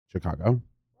Chicago.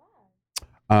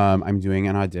 I'm doing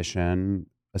an audition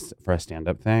for a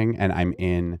stand-up thing, and I'm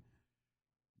in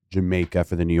Jamaica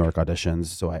for the New York auditions.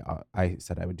 So I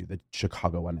said I would do the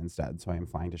Chicago one instead. So I am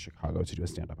flying to Chicago to do a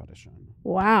stand-up audition.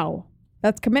 Wow.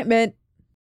 That's commitment.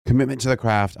 Commitment to the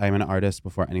craft. I'm an artist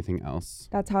before anything else.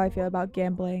 That's how I feel about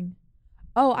gambling.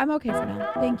 Oh, I'm okay for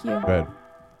now. Thank you. Good.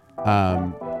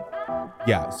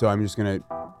 Yeah, so I'm just gonna,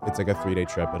 it's like a 3-day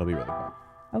trip. It'll be really fun.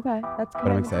 Okay, that's good.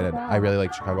 But I'm excited. I really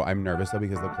like Chicago. I'm nervous though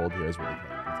because the cold here is really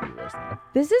killing me. It's gonna be worse there.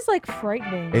 This is like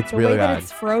frightening. It's the really way that bad.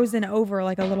 it's frozen over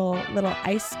like a little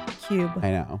ice cube.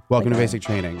 I know. Welcome Like to Basic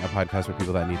Training, a podcast for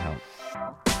people that need help.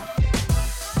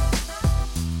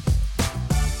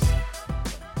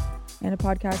 And a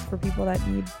podcast for people that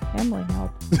need gambling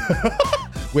help.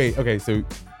 Wait, okay, so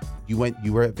you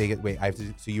were at Vegas. Wait,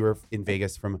 so you were in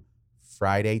Vegas from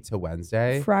Friday to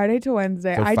Wednesday? Friday to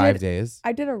Wednesday. So 5 days?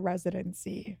 I did a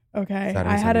residency. Okay. Saturday,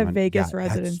 I had Sunday, a Monday. Vegas Yeah,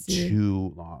 residency. That's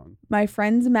too long. My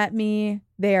friends met me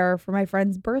there for my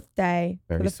friend's birthday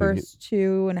for Very the sweet. first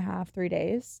 2.5, 3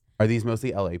 days. Are these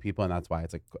mostly LA people and that's why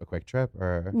it's like a quick trip,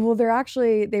 or? Well,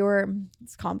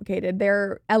 it's complicated.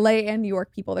 They're LA and New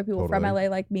York people. They're people from Totally.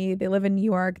 LA like me. They live in New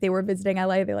York. They were visiting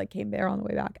LA. They like came there on the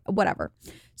way back, whatever.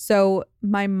 So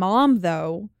my mom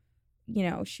though, you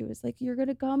know, she was like, you're going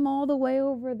to come all the way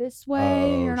over this way.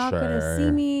 Oh, You're not going to see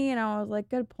sure. me. And I was like,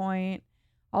 good point.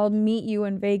 I'll meet you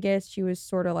in Vegas. She was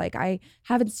sort of like,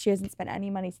 she hasn't spent any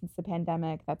money since the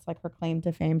pandemic. That's like her claim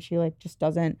to fame. She like just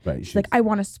doesn't. Right. She's like, I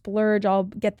want to splurge. I'll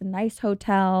get the nice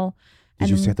hotel. Did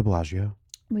you stay at the Bellagio?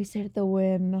 We stayed at the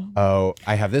Wynn. Oh,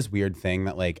 I have this weird thing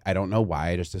that like, I don't know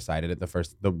why I just decided it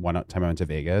the one time I went to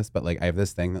Vegas, but like I have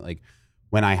this thing that like,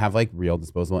 when I have like real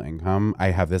disposable income,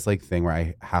 I have this like thing where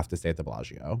I have to stay at the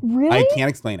Bellagio. Really? I can't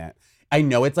explain it. I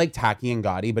know it's like tacky and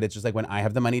gaudy, but it's just like when I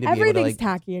have the money to be able to Everything's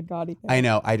like, tacky and gaudy. I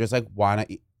know. I just like want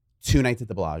to 2 nights at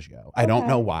the Bellagio. I don't Okay.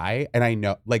 know why. And I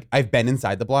know like I've been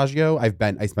inside the Bellagio. I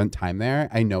spent time there.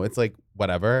 I know it's like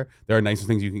whatever. There are nicer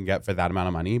things you can get for that amount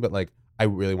of money, but like I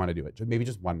really want to do it. Maybe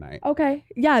just one night. Okay.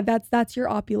 Yeah, that's your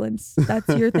opulence. That's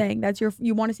your thing.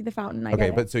 You want to see the fountain. I Okay, get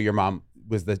it. but so your mom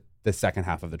was the second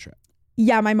half of the trip.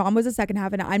 Yeah, my mom was the second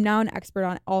half, and I'm now an expert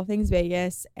on all things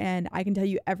Vegas, and I can tell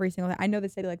you every single thing. I know the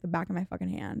city like the back of my fucking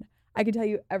hand. I can tell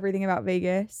you everything about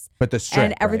Vegas But the strip,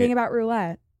 and everything right? about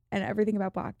roulette and everything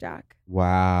about blackjack.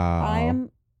 Wow.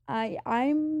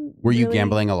 I'm Were you really-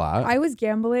 gambling a lot? I was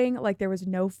gambling like there was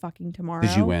no fucking tomorrow.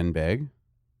 Did you win big?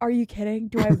 Are you kidding?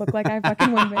 Do I look like I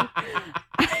fucking won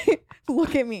big?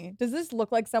 Look at me. Does this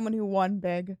look like someone who won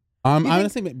big?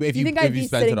 Honestly, if you think if I'd you be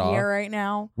spent sitting it all. here right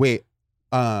now? Wait,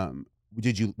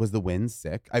 was the Wynn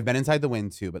sick? I've been inside the Wynn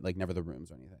too, but like never the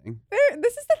rooms or anything.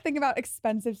 This is the thing about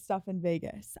expensive stuff in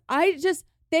Vegas.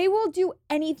 They will do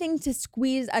anything to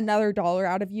squeeze another dollar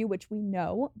out of you, which we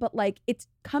know. But like it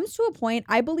comes to a point,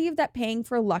 I believe that paying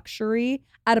for luxury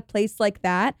at a place like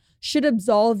that should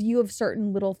absolve you of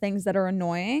certain little things that are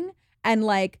annoying. And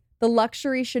like the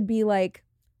luxury should be like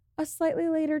a slightly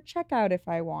later checkout if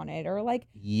I wanted, or like,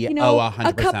 Yeah. you know, 100%.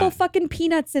 a couple fucking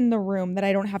peanuts in the room that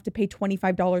I don't have to pay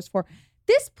 $25 for.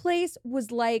 This place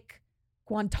was like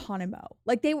Guantanamo.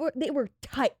 Like they were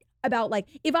tight about like,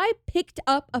 if I picked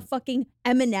up a fucking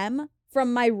M&M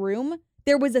from my room,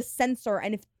 there was a sensor,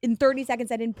 and if in 30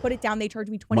 seconds I didn't put it down, they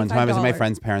charged me $25. One time I was in my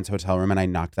friend's parents' hotel room and I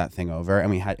knocked that thing over,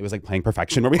 and it was like playing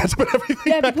Perfection where we had to put everything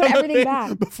Yeah, back put on the everything thing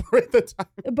back. before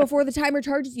Before the the time. timer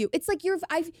charges you. It's like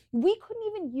we couldn't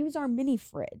even use our mini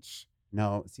fridge.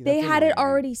 No, see, They that's had it annoying.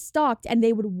 already stocked, and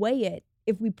they would weigh it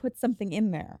if we put something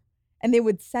in there, and they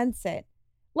would sense it.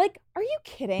 Like, are you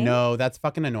kidding? No, that's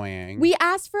fucking annoying. We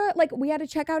asked for we had to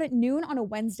check out at noon on a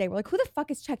Wednesday. We're like, who the fuck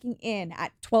is checking in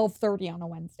at 12:30 on a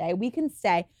Wednesday? We can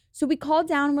stay. So we called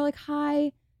down and we're like,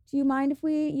 hi, do you mind if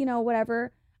we,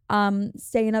 whatever,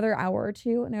 stay another hour or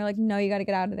two? And they're like, no, you got to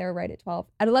get out of there right at 12.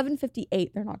 At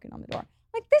 11:58, they're knocking on the door.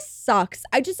 Like, this sucks.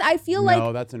 I feel like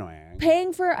No, that's annoying.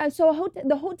 paying for,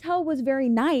 the hotel was very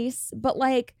nice, but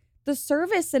like, the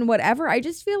service and whatever, I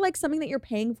just feel like something that you're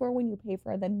paying for when you pay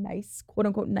for the nice, quote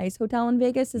unquote, nice hotel in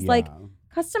Vegas is like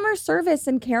customer service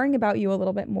and caring about you a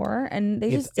little bit more. And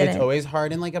they just didn't. It's always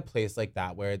hard in like a place like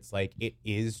that where it's like, it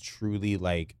is truly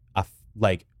like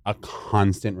a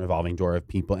constant revolving door of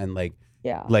people. And like,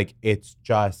 Yeah. like it's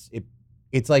just,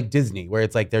 it's like Disney where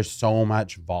it's like, there's so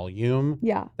much volume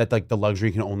Yeah. that like the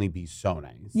luxury can only be so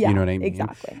nice. Yeah. You know what I mean?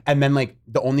 Exactly. And then like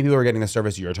the only people who are getting the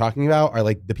service you're talking about are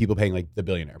like the people paying like the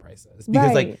billionaire prices, because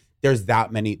Right. like there's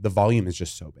that many, the volume is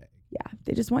just so big. Yeah.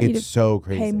 They just want you It's to so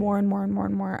crazy. pay more and more and more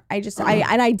and more. I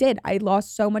did. I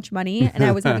lost so much money, and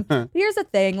I was having, but here's the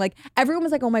thing. Like, everyone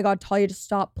was like, oh my God, Talia, just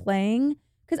stop playing.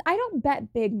 because I don't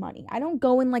bet big money. I don't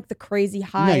go in like the crazy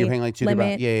high. No, you're paying like $2.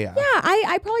 limit. Yeah. Yeah,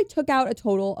 I probably took out a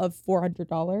total of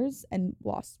 $400 and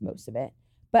lost most of it.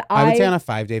 But I would say on a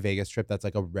 5-day Vegas trip, that's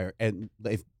like a rare. And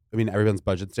everyone's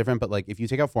budget's different, but like if you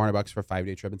take out $400 for a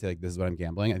 5-day trip and say like this is what I'm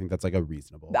gambling, I think that's like a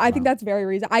reasonable. I think that's very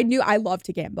reasonable. I love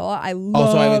to gamble. I love.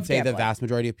 Also, I would say gambling. the vast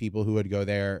majority of people who would go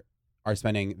there are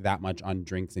spending that much on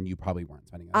drinks, and you probably weren't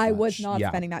spending as much. I was not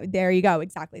spending that. There you go.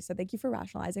 Exactly. So thank you for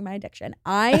rationalizing my addiction.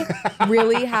 I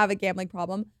really have a gambling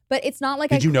problem, but it's not like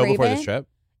Did you know before it. this trip?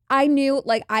 I knew,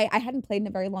 like, I hadn't played in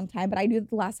a very long time, but I knew that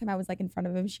the last time I was like in front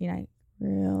of a machine, I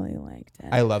really liked it.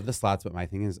 I love the slots, but my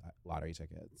thing is lottery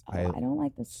tickets. I don't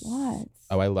like the slots.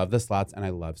 Oh, I love the slots and I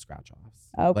love scratch offs.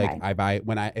 Okay.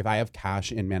 Like if I have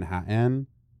cash in Manhattan,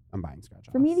 I'm buying scratch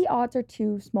offs. For me, the odds are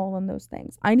too small on those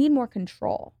things. I need more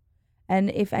control. And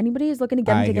if anybody is looking to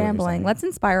get into gambling, let's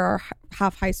inspire our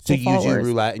half high school followers. So you do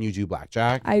roulette and you do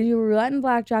blackjack? I do roulette and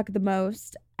blackjack the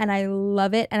most, and I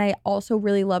love it. And I also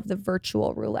really love the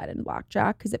virtual roulette and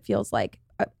blackjack because it feels like,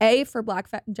 for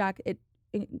blackjack,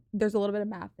 there's a little bit of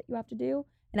math that you have to do.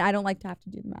 And I don't like to have to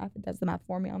do the math. It does the math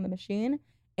for me on the machine.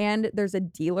 And there's a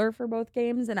dealer for both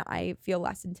games, and I feel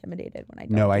less intimidated when I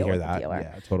don't deal with the dealer.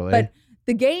 Yeah, totally. But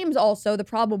the games also, the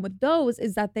problem with those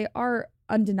is that they are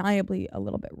undeniably a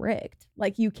little bit rigged.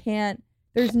 Like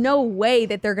there's no way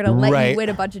that they're gonna let you win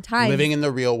a bunch of times. Living in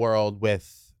the real world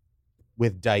with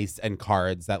dice and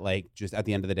cards that like just at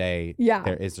the end of the day,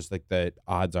 there is just like the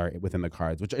odds are within the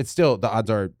cards, which it's still the odds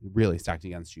are really stacked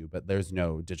against you, but there's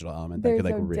no digital element that could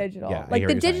like digital. Yeah, like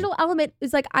the digital element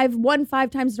is like I've won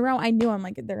 5 times in a row. I knew I'm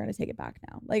like they're gonna take it back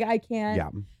now. Like I can't. Yeah.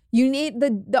 You need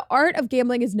the art of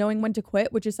gambling is knowing when to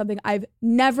quit, which is something I've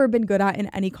never been good at in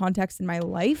any context in my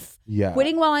life. Yeah.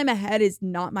 Quitting while I'm ahead is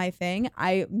not my thing.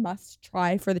 I must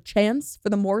try for the chance, for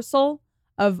the morsel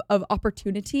of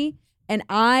opportunity. And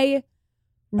I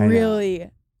really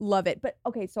love it. But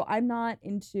okay, so I'm not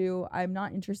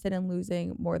interested in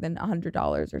losing more than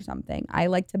 $100 or something. I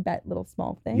like to bet little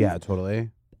small things. Yeah, totally.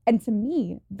 And to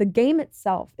me, the game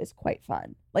itself is quite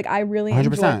fun. Like I really 100%.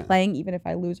 enjoy playing, even if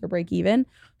I lose or break even.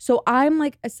 So I'm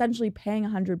like essentially paying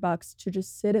 $100 to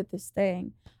just sit at this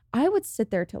thing. I would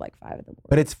sit there till like 5 in the morning.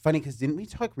 But it's funny because didn't we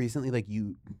talk recently? Like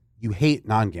you hate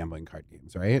non-gambling card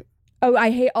games, right? Oh,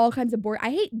 I hate all kinds of board. I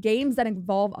hate games that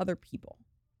involve other people,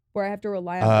 where I have to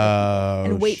rely on other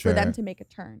people and wait for them to make a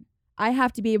turn. I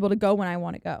have to be able to go when I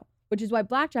want to go, which is why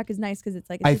blackjack is nice because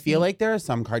it's like. I feel like there are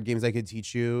some card games I could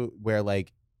teach you where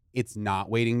like. It's not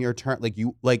waiting your turn.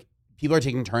 Like people are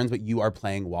taking turns, but you are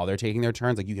playing while they're taking their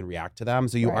turns. Like you can react to them.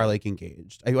 So you are like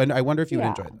engaged. I wonder if you would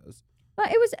enjoy those.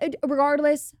 But it was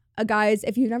regardless, guys,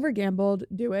 if you've never gambled,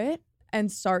 do it and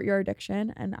start your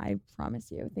addiction. And I promise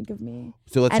you, think of me.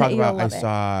 So let's talk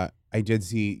about, I did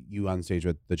see you on stage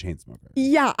with the Chainsmokers.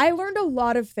 Yeah. I learned a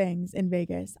lot of things in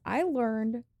Vegas. I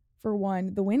learned, for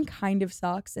one, the win kind of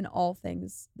sucks, and all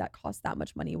things that cost that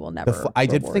much money will never. I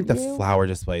did think the flower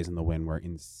displays in the Wynn were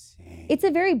insane. It's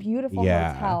a very beautiful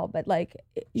hotel, but like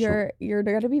you're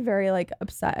gonna be very like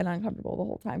upset and uncomfortable the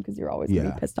whole time because you're always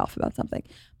gonna be pissed off about something.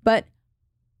 But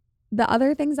the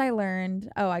other things I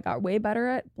learned, I got way better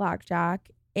at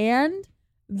blackjack, and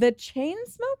the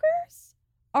Chainsmokers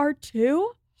are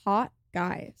 2 hot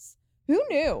guys. Who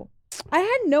knew? I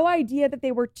had no idea that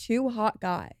they were 2 hot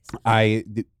guys.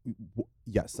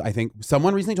 Yes, I think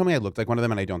someone recently told me I looked like one of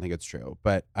them, and I don't think it's true.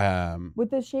 But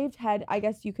with the shaved head, I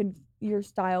guess your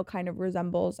style kind of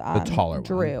resembles the taller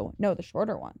Drew. one. No, the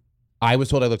shorter one. I was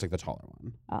told I looked like the taller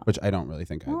one, which I don't really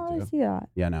think I do. I see that.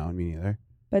 Yeah, no, me neither.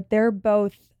 But they're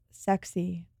both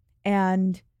sexy,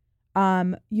 and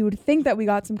you would think that we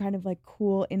got some kind of like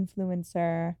cool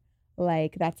influencer.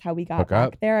 Like that's how we got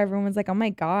back there. Everyone's like, "Oh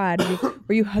my God,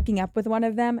 were you hooking up with one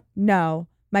of them?" No,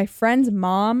 my friend's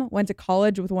mom went to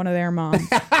college with one of their moms.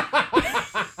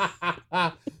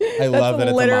 I love that.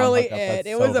 It's literally a mom hookup.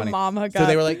 it was funny. A mom hookup. So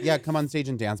they were like, "Yeah, come on stage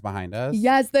and dance behind us."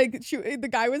 Yes, the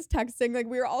guy was texting. Like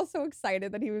we were all so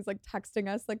excited that he was like texting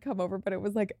us, like come over. But it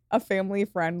was like a family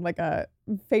friend, like a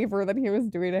favor that he was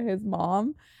doing to his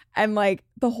mom. And like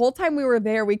the whole time we were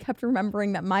there, we kept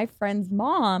remembering that my friend's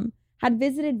mom had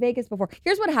visited Vegas before.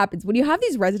 Here's what happens when you have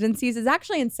these residencies. It's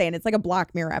actually insane. It's like a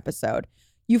Black Mirror episode.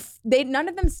 None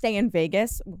of them stay in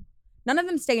Vegas. None of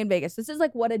them stay in Vegas. This is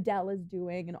like what Adele is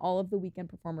doing and all of the weekend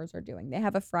performers are doing. They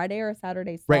have a Friday or a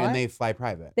Saturday slot. Right, and they fly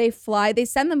private. They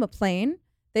send them a plane.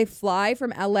 They fly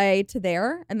from LA to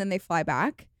there, and then they fly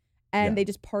back. And they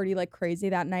just party like crazy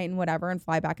that night and whatever, and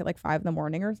fly back at like 5 a.m.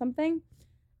 or something.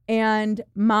 And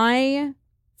my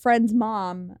friend's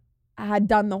mom had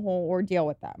done the whole ordeal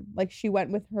with them. Like she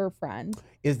went with her friend.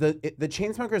 Is the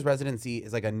Chainsmokers residency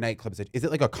is like a nightclub? Is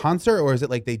it like a concert or is it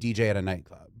like they DJ at a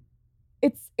nightclub?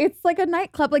 It's like a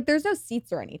nightclub. Like there's no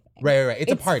seats or anything. Right.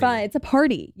 It's a party. Fun. It's a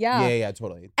party. Yeah. Yeah,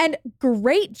 totally. And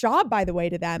great job, by the way,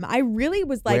 to them. I really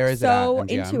was like so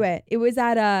into it. It was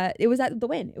at the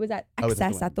Wynn. It was at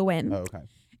Excess at the Wynn. Oh, okay.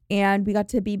 And we got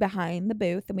to be behind the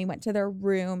booth, and we went to their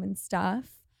room and stuff.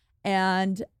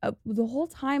 And the whole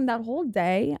time, that whole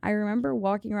day, I remember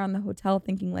walking around the hotel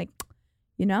thinking, like,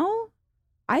 you know,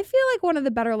 I feel like one of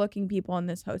the better looking people in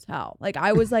this hotel. Like,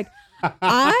 I was like,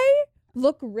 I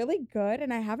look really good,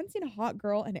 and I haven't seen a hot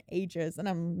girl in ages, and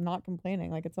I'm not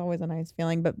complaining. Like, it's always a nice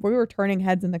feeling. But we were turning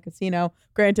heads in the casino.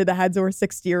 Granted, the heads were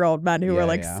 60-year-old men who were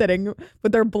like sitting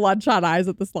with their bloodshot eyes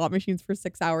at the slot machines for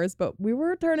 6 hours. But we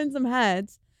were turning some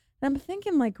heads. And I'm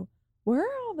thinking, like, where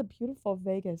are all the beautiful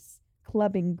Vegas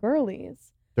clubbing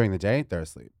girlies? During the day, they're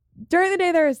asleep. During the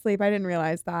day, they're asleep. I didn't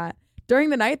realize that. During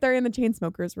the night, they're in the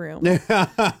Chainsmokers room.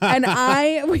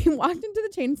 And we walked into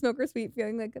the Chainsmokers suite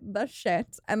feeling like the shit.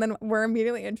 And then we're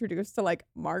immediately introduced to like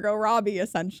Margot Robbie,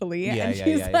 essentially. And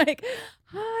she's like,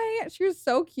 hi. She was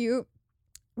so cute.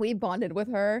 We bonded with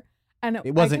her. And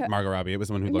it wasn't Margot Robbie. It was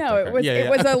someone who looked like her. It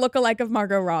was a lookalike of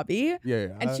Margot Robbie. Yeah.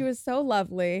 And she was so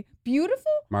lovely.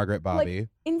 Beautiful. Margaret Bobby.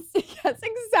 Yes,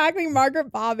 exactly.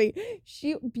 Margaret Bobby.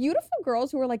 Beautiful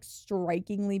girls who are like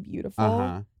strikingly beautiful.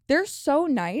 Uh-huh. They're so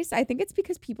nice. I think it's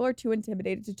because people are too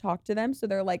intimidated to talk to them. So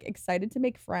they're like excited to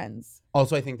make friends.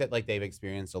 Also, I think that like they've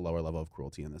experienced a lower level of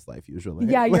cruelty in this life usually.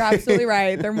 Yeah, you're absolutely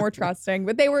right. They're more trusting.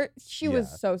 But she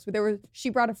was so sweet.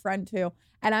 She brought a friend too.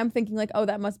 And I'm thinking like, oh,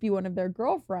 that must be one of their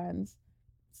girlfriends.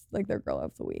 It's like their girl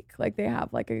of the week. Like they have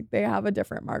a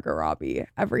different Margot Robbie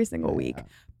every single week.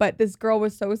 But this girl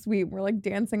was so sweet. We're like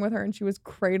dancing with her and she was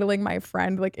cradling my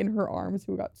friend like in her arms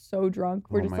who got so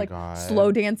drunk. We're just like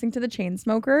slow dancing to the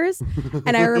Chainsmokers.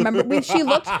 And I remember she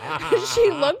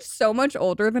looked so much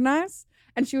older than us.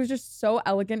 And she was just so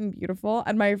elegant and beautiful.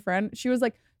 And my friend, she was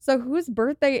like, so whose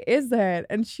birthday is it?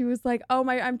 And she was like, oh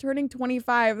I'm turning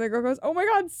 25. And the girl goes, oh my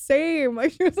God, same.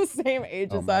 Like she was the same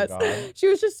age as us. God. She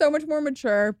was just so much more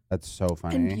mature. That's so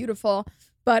funny. And beautiful.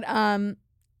 But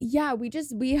yeah,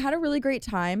 we had a really great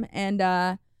time. And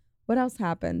what else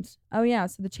happened? Oh yeah,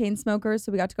 so the Chainsmokers.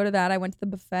 So we got to go to that. I went to the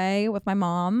buffet with my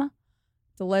mom.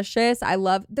 Delicious.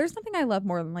 There's nothing I love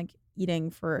more than like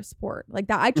eating for a sport like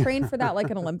that. I trained for that like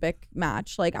an Olympic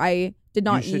match. Like I did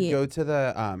not eat. You should go to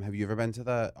the have you ever been to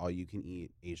the all you can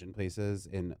eat Asian places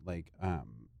in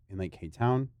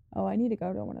K-Town? Oh, I need to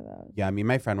go to one of those. Yeah, me and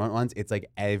my friend went once. It's like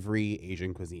every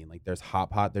Asian cuisine. Like there's hot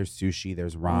pot, there's sushi,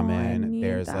 there's ramen,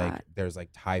 there's like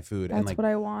Thai food. That's and like what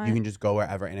I want. You can just go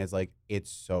wherever and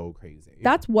it's so crazy.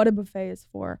 That's what a buffet is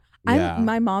for. Yeah.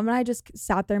 My mom and I just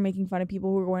sat there making fun of people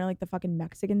who were going to like the fucking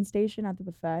Mexican station at the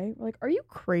buffet. We're like, are you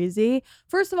crazy?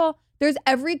 First of all, there's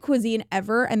every cuisine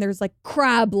ever, and there's like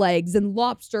crab legs and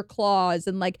lobster claws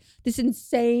and like this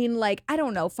insane, like, I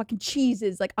don't know, fucking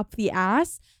cheeses like up the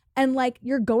ass. And like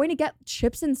you're going to get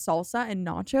chips and salsa and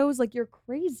nachos, like you're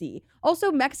crazy.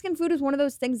 Also, Mexican food is one of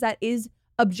those things that is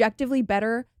objectively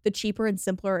better the cheaper and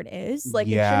simpler it is. Like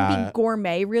it shouldn't be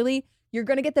gourmet, really. You're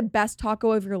gonna get the best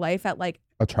taco of your life at like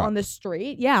on the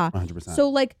street. Yeah. 100%. So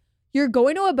like you're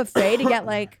going to a buffet to get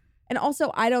like, and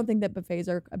also I don't think that buffets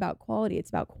are about quality. It's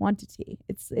about quantity.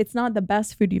 It's not the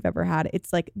best food you've ever had.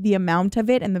 It's like the amount of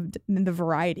it and the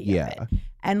variety of it.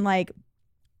 And like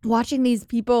watching these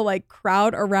people like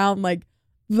crowd around like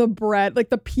the bread, like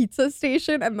the pizza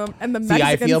station and the Mexican station.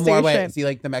 I feel more way. See,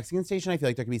 like the Mexican station, I feel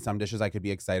like there could be some dishes I could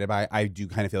be excited by. I do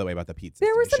kind of feel that way about the pizza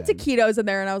There station. were some taquitos in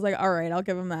there and I was like, all right, I'll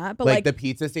give them that. But like the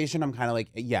pizza station, I'm kind of like,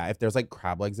 yeah, if there's like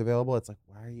crab legs available, it's like,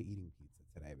 why are you eating pizza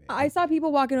today, babe? I saw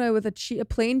people walking away with a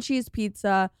plain cheese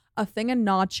pizza, a thing of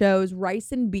nachos,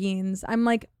 rice and beans. I'm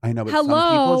like, I know, but hello?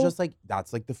 some people just like,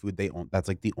 that's like the food they own. That's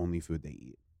like the only food they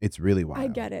eat. It's really wild. I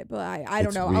get it, but I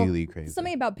don't know. It's really crazy.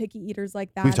 Something about picky eaters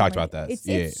like that. We've talked about this.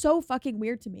 It's so fucking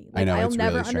weird to me. Like, I know, I'll it's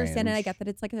never really understand it. I strange. get that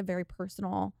it's like a very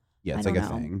personal. Yeah, it's like a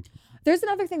thing. There's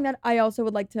another thing that I also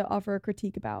would like to offer a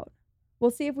critique about. We'll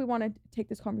see if we want to take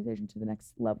this conversation to the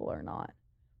next level or not.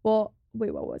 Well,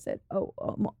 wait, what was it? I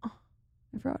forgot what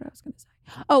I was going to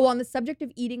say. Oh, on the subject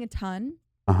of eating a ton.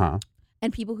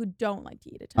 And people who don't like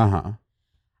to eat a ton.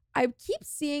 I keep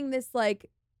seeing this like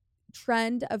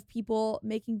trend of people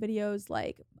making videos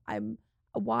like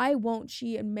why won't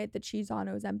she admit that she's on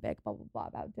Ozempic, blah blah blah,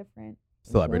 about different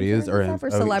celebrities or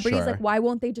celebrities. Sure. Like why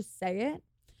won't they just say it?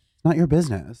 It's not your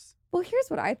business. Well, here's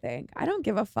what I think. I don't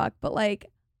give a fuck, but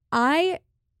like I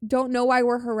don't know why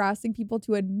we're harassing people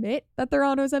to admit that they're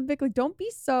on Ozempic. Like don't be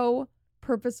so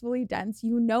purposefully dense.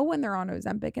 You know when they're on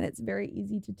Ozempic and it's very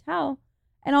easy to tell.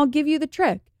 And I'll give you the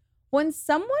trick. When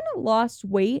someone lost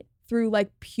weight through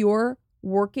like pure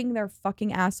working their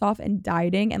fucking ass off and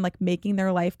dieting and like making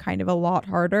their life kind of a lot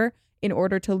harder, in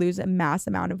order to lose a mass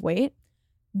amount of weight,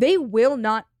 they will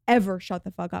not ever shut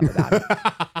the fuck up about it.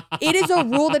 It is a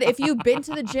rule that if you've been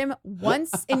to the gym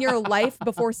once in your life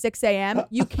before 6 a.m.,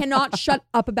 you cannot shut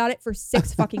up about it for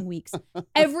 6 fucking weeks.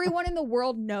 Everyone in the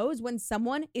world knows when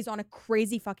someone is on a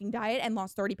crazy fucking diet and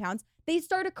lost 30 pounds, they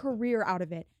start a career out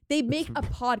of it. They make a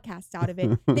podcast out of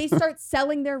it. They start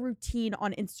selling their routine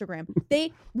on Instagram.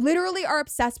 They literally are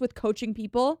obsessed with coaching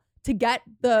people to get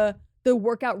the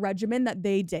workout regimen that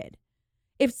they did.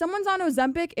 If someone's on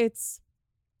Ozempic, it's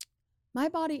my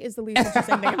body is the least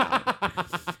interesting thing about it.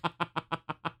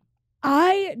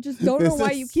 I just don't know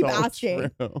why you keep asking.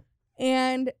 True.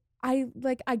 And I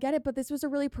get it, but this was a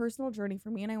really personal journey for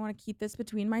me, and I want to keep this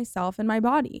between myself and my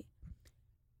body.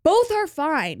 Both are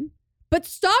fine, but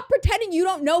stop pretending you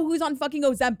don't know who's on fucking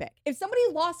Ozempic. If somebody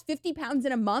lost 50 pounds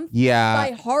in a month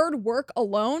by hard work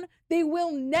alone, they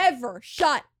will never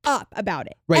shut up about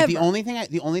it. Right. Ever. The only time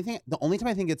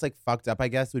I think it's like fucked up, I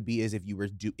guess, would be is if you were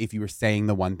saying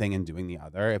the one thing and doing the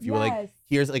other. If you were like,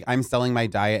 here's like, I'm selling my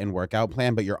diet and workout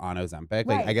plan, but you're on Ozempic.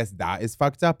 Like, I guess that is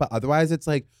fucked up. But otherwise, it's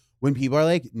like when people are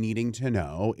like needing to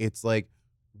know, it's like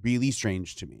really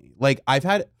strange to me. Like they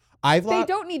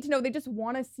don't need to know. They just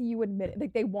want to see you admit it.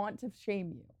 Like they want to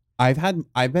shame you. I've had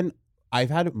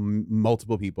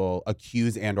multiple people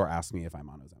accuse and or ask me if I'm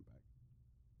on Ozempic.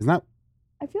 Isn't that?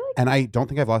 I feel like, and I don't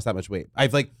think I've lost that much weight. I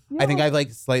think I've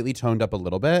like slightly toned up a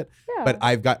little bit, but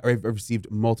I've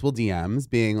received multiple DMs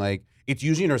being like, it's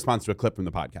usually in response to a clip from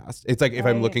the podcast. It's like if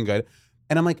I'm looking good,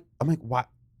 and I'm like, why?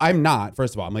 I'm not.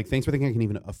 First of all, I'm like, thanks for thinking I can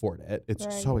even afford it. It's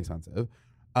so expensive.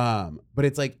 But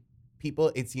it's like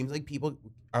people. It seems like people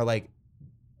are like,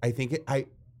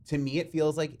 to me, it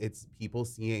feels like it's people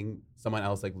seeing someone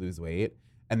else like lose weight,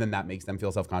 and then that makes them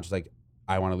feel self-conscious, like,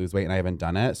 I want to lose weight and I haven't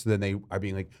done it. So then they are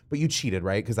being like, but you cheated,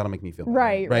 right? Because that'll make me feel better.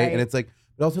 Right. And it's like,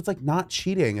 but also it's like not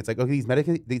cheating. It's like, okay, these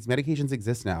medications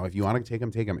exist now. If you want to take them,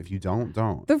 take them. If you don't,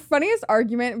 don't. The funniest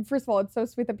argument, first of all, it's so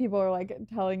sweet that people are like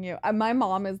telling you. My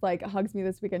mom is like, hugs me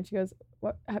this weekend. She goes,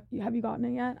 "What have you gotten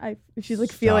it yet?" She's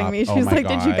like feeling me. She's like,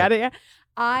 "Did you get it yet?"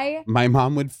 My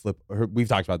mom would flip her. We've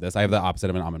talked about this. I have the opposite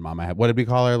of an almond mom. I have, what did we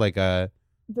call her? Like a...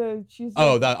 the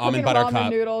almond butter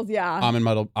cup noodles, almond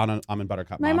butter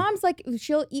cup. My mom's like,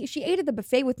 she ate at the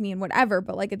buffet with me and whatever,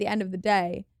 but like at the end of the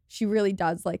day, she really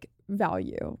does like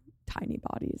value tiny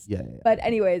bodies. Yeah. But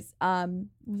anyways, I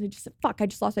just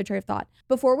lost my train of thought.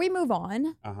 Before we move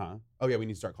on. Oh yeah, we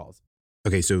need to start calls.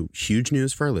 Okay, so huge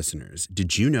news for our listeners.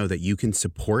 Did you know that you can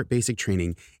support basic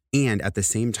training and at the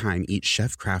same time eat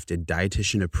chef-crafted,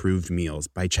 dietitian-approved meals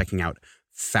by checking out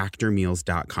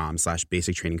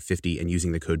factormeals.com/basictraining50 and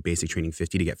using the code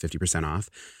basictraining50 to get 50% off.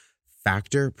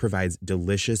 Factor provides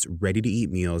delicious, ready-to-eat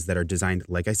meals that are designed,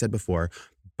 like I said before,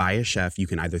 by a chef. You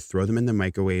can either throw them in the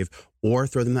microwave or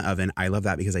throw them in the oven. I love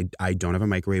that because I don't have a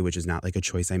microwave, which is not like a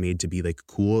choice I made to be like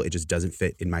cool. It just doesn't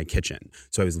fit in my kitchen.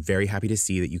 So I was very happy to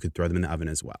see that you could throw them in the oven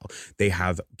as well. They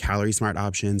have calorie smart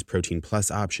options, protein plus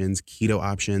options, keto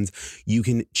options. You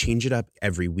can change it up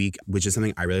every week, which is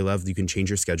something I really love. You can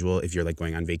change your schedule if you're like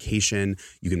going on vacation.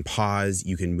 You can pause.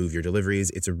 You can move your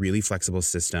deliveries. It's a really flexible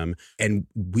system. And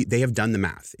they have done the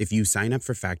math. If you sign up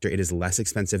for Factor, it is less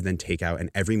expensive than takeout.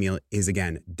 And every meal is,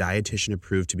 again, dietitian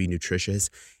approved to be nutritious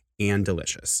and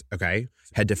delicious, okay?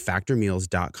 Head to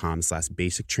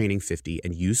factormeals.com/basictraining50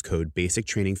 and use code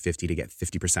basictraining50 to get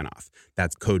 50% off.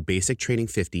 That's code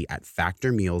basictraining50 at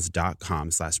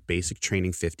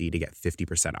factormeals.com/basictraining50 to get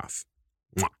 50% off.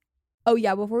 Mwah. Oh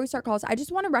yeah, before we start calls, I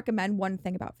just want to recommend one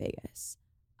thing about Vegas.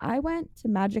 I went to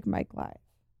Magic Mike Live.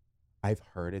 I've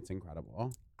heard it's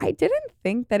incredible. I didn't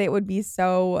think that it would be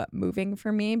so moving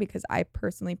for me because I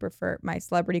personally prefer my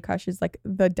celebrity crush is like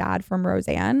the dad from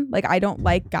Roseanne. Like I don't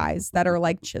like guys that are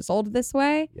like chiseled this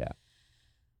way. Yeah.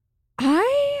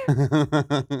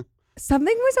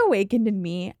 Something was awakened in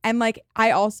me. And like I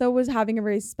also was having a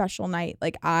very special night.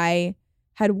 Like I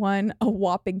had won a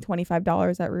whopping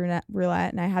 $25 at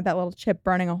roulette and I had that little chip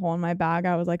burning a hole in my bag.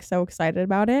 I was like so excited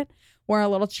about it. Wearing a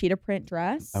little cheetah print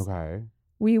dress. Okay.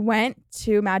 We went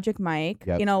to Magic Mike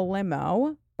in a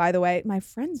limo. By the way, my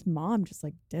friend's mom just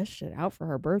like dished it out for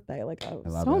her birthday. Like, oh,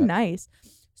 so nice.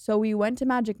 So we went to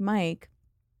Magic Mike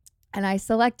and I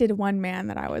selected one man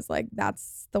that I was like,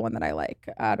 that's the one that I like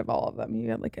out of all of them. He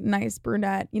had like a nice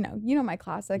brunette, you know my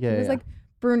classic. He was like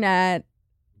brunette.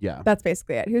 Yeah. That's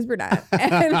basically it. He was brunette.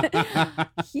 And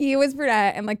he was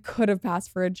brunette and like could have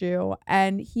passed for a Jew.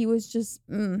 And he was just,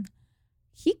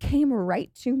 he came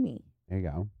right to me. There you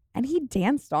go. And he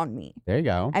danced on me. There you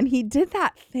go. And he did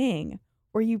that thing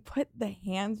where he put my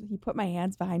hands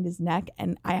behind his neck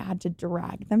and I had to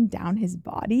drag them down his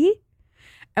body.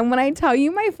 And when I tell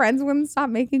you, my friends wouldn't stop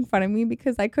making fun of me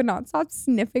because I could not stop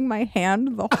sniffing my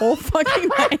hand the whole fucking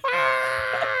night.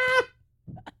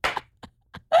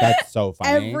 That's so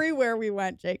funny. Everywhere we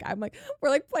went, Jake, we're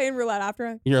like playing roulette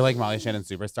after. You're like Molly Shannon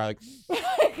Superstar. Like,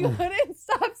 I couldn't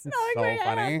stop smelling so my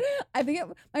funny. hand. I think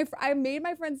I made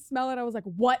my friends smell it. I was like,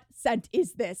 "What scent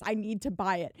is this? I need to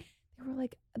buy it." They were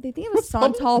like, they think it was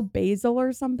Santal basil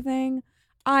or something.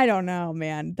 I don't know,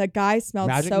 man. The guy smelled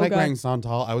Magic so Mike good. wearing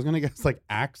Santal. I was gonna guess like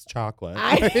Axe chocolate.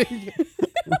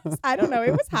 I don't know.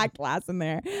 It was hot glass in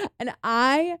there. And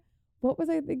what was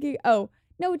I thinking? Oh,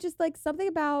 no, just like something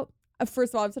about,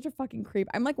 first of all, I'm such a fucking creep.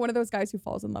 I'm like one of those guys who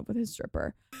falls in love with his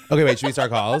stripper. Okay, wait, should we start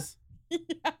calls?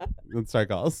 Yeah. Let's start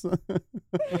calls.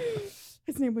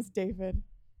 His name was David.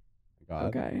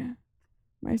 God. Okay.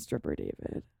 My stripper,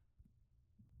 David.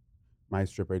 My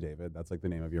Stripper David. That's like the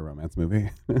name of your romance movie.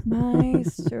 My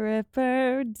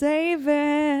stripper,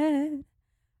 David.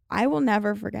 I will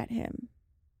never forget him.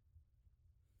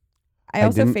 I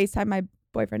also FaceTime my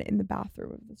boyfriend in the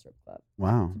bathroom of the strip club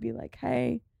Wow. to be like,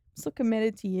 hey, I'm so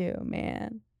committed to you,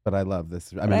 man. But I love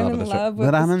this. I'm in love with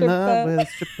But the I'm in love stripper. with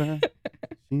a stripper.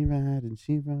 She ride and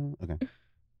she roll. Okay.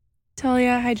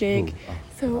 Talia, hi Jake. Ooh,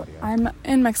 So audio. I'm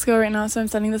in Mexico right now, so I'm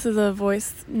sending this as a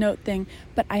voice note thing,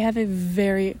 but I have a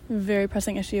very, very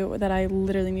pressing issue that I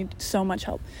literally need so much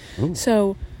help. Ooh.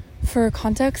 So for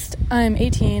context, I'm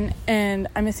 18 and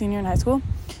I'm a senior in high school.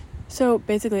 So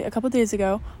basically, a couple days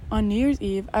ago on New Year's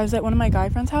Eve, I was at one of my guy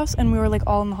friends' house and we were like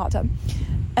all in the hot tub.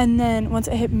 And then once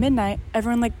it hit midnight,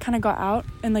 everyone like kind of got out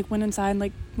and like went inside and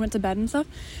like went to bed and stuff,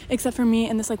 except for me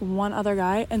and this like one other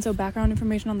guy. And so background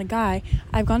information on the guy,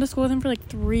 I've gone to school with him for like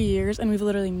 3 years and we've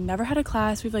literally never had a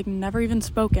class. We've like never even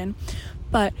spoken,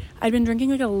 but I'd been drinking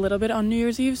like a little bit on New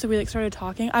Year's Eve. So we like started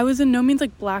talking. I was in no means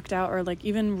like blacked out or like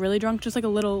even really drunk, just like a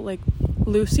little like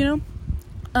loose, you know?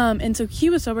 And so he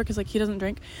was sober because like he doesn't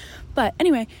drink. But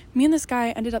anyway, me and this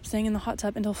guy ended up staying in the hot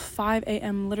tub until 5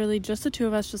 a.m. literally just the two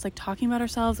of us, just like talking about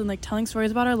ourselves and like telling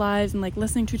stories about our lives and like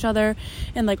listening to each other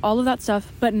and like all of that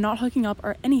stuff, but not hooking up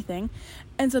or anything.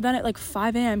 And so then at like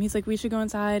 5 a.m. he's like, we should go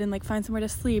inside and like find somewhere to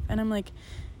sleep. And I'm like,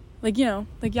 you know,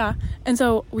 like, yeah. And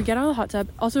so we get out of the hot tub.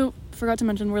 Also forgot to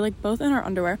mention, we're like both in our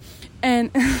underwear.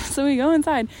 And so we go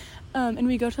inside and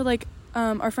we go to like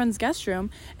our friend's guest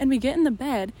room and we get in the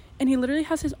bed and he literally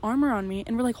has his arm around me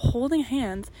and we're like holding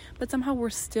hands, but somehow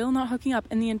we're still not hooking up,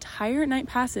 and the entire night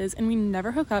passes and we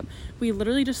never hook up. We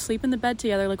literally just sleep in the bed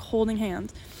together like holding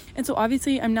hands. And so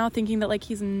obviously I'm now thinking that like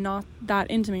he's not that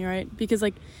into me, right? Because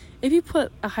like if you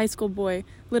put a high school boy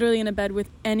literally in a bed with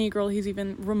any girl he's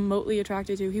even remotely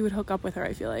attracted to, he would hook up with her,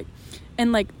 I feel like.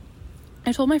 And like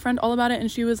I told my friend all about it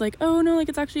and she was like, oh no, like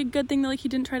it's actually a good thing that like he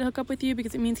didn't try to hook up with you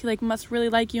because it means he like must really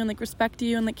like you and like respect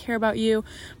you and like care about you.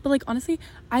 But like honestly,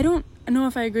 I don't know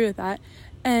if I agree with that.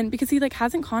 And because he like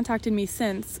hasn't contacted me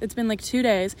since, it's been like 2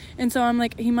 days, and so I'm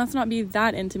like, he must not be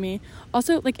that into me.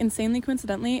 Also, like insanely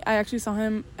coincidentally, I actually saw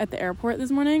him at the airport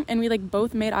this morning and we like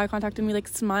both made eye contact and we like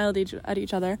smiled at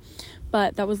each other,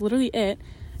 but that was literally it.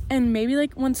 And maybe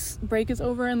like once break is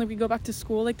over and like we go back to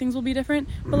school, like things will be different.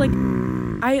 But like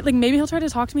maybe he'll try to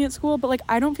talk to me at school, but like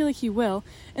I don't feel like he will.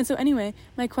 And so anyway,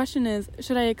 my question is,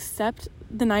 should I accept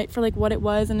the night for like what it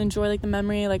was and enjoy like the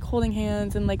memory, like holding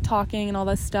hands and like talking and all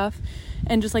that stuff,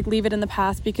 and just like leave it in the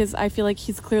past because I feel like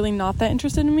he's clearly not that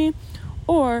interested in me?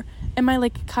 Or am I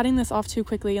like cutting this off too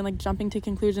quickly and like jumping to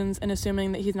conclusions and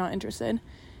assuming that he's not interested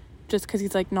just because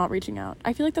he's like not reaching out?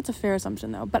 I feel like that's a fair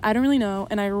assumption though, but I don't really know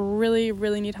and I really,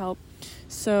 really need help.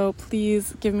 So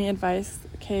please give me advice.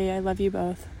 Okay, I love you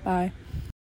both. Bye.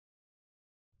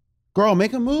 Girl,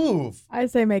 make a move. I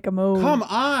say make a move. Come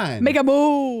on. Make a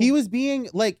move. He was being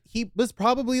like, he was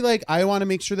probably like, I want to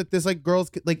make sure that this like girls,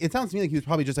 like, it sounds to me like he was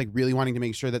probably just like really wanting to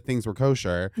make sure that things were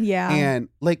kosher. Yeah. And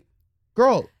like,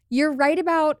 girl, You're right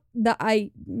about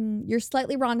you're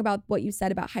slightly wrong about what you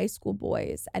said about high school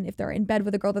boys. And if they're in bed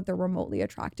with a girl that they're remotely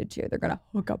attracted to, they're going to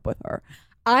hook up with her.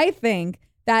 I think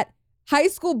that high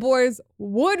school boys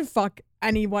would fuck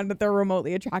anyone that they're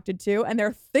remotely attracted to. And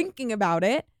they're thinking about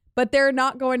it, but they're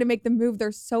not going to make the move.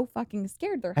 They're so fucking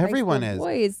scared. They're Everyone high school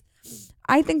is. boys.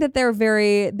 I think that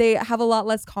they have a lot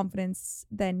less confidence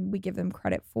than we give them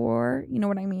credit for. You know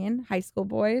what I mean? High school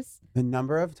boys. the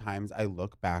number of times I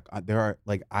look back on, there are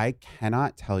like, I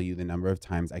cannot tell you the number of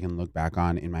times I can look back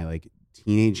on in my like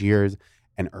teenage years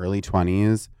and early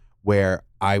 20s where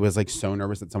I was like so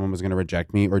nervous that someone was going to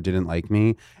reject me or didn't like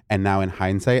me. And now in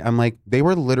hindsight, I'm like, they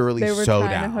were literally They were so trying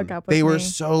to down. hook up with They were me.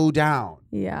 so down.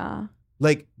 Yeah.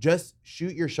 Like, just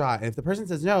shoot your shot. And if the person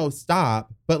says no,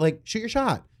 stop. But like, shoot your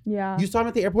shot. Yeah. You saw him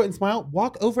at the airport and smile.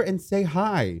 Walk over and say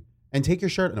hi and take your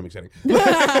shirt. No, I'm kidding.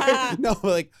 No,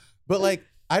 but like,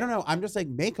 I don't know. I'm just like,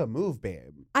 make a move,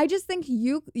 babe. I just think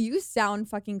you sound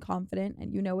fucking confident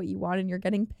and you know what you want and you're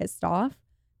getting pissed off.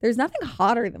 There's nothing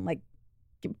hotter than like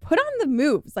put on the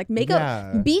moves. Like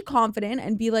be confident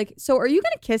and be like, so are you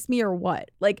gonna kiss me or what?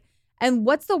 Like, and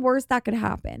what's the worst that could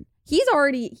happen? He's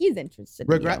interested.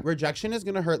 In you. Rejection is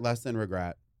gonna hurt less than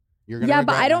regret. You're gonna yeah,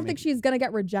 but I don't think she's gonna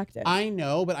get rejected. I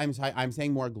know, but I'm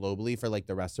saying more globally for like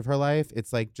the rest of her life.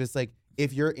 It's like just like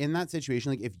if you're in that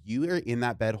situation, like if you are in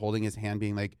that bed holding his hand,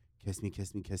 being like, kiss me,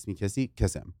 kiss me, kiss me,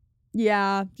 kiss him.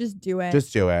 Yeah, just do it.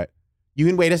 Just do it. You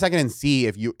can wait a second and see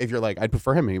if you're like, I'd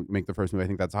prefer him to make the first move. I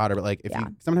think that's hotter. But like,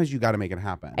 sometimes you got to make it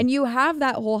happen. And you have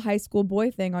that whole high school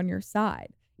boy thing on your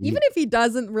side. Even if he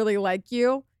doesn't really like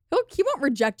you, he won't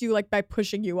reject you like by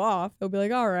pushing you off. He'll be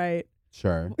like, all right.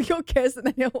 Sure. You'll kiss and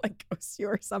then he'll like ghost you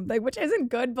or something, which isn't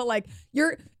good. But like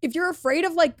if you're afraid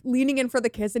of like leaning in for the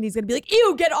kiss and he's gonna be like,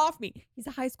 ew, get off me. He's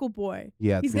a high school boy.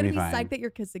 Yeah, he's gonna be fine. psyched that you're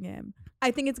kissing him.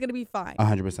 I think it's gonna be fine.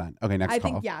 100%. Okay, next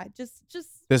call. I think just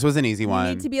this was an easy one.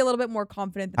 You need to be a little bit more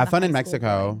confident. Have fun in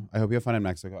Mexico. I hope you have fun in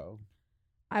Mexico.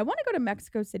 I want to go to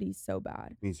Mexico City so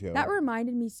bad. Me too. That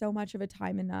reminded me so much of a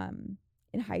time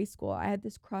in high school. I had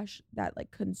this crush that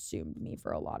like consumed me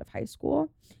for a lot of high school,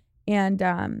 and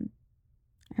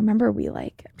I remember I'm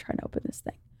trying to open this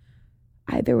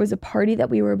thing. There was a party that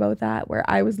we were both at where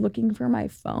I was looking for my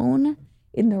phone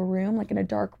in the room, like in a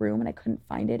dark room, and I couldn't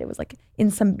find it. It was like in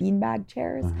some beanbag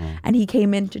chairs. And he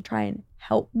came in to try and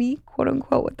help me, quote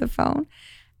unquote, with the phone.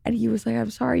 And he was like, I'm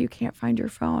sorry, you can't find your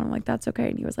phone. I'm like, that's okay.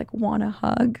 And he was like, want a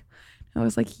hug? And I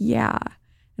was like, yeah.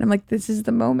 And I'm like, this is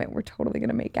the moment we're totally going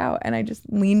to make out. And I just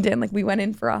leaned in, like we went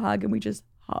in for a hug and we just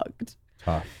hugged.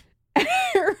 Tough.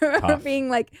 I remember being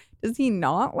like, does he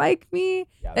not like me?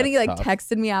 Yeah, and he like tough.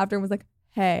 texted me after and was like,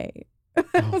 hey.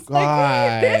 I was God.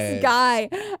 like, this guy.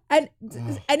 And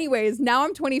anyways, now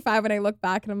I'm 25 and I look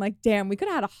back and I'm like, damn, we could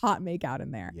have had a hot makeout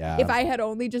in there. Yeah. If I had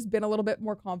only just been a little bit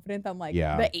more confident than like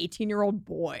the 18-year-old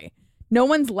boy. No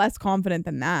one's less confident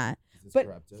than that. But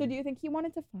corrupted? So do you think he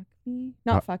wanted to fuck me?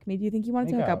 Not fuck me. Do you think he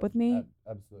wanted to hook up with me?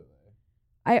 Absolutely.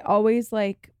 I always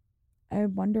I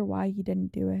wonder why he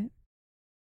didn't do it.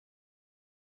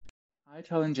 Hi,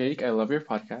 Tal and Jake. I love your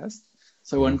podcast.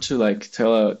 So I want to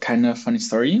tell a kind of funny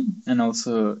story and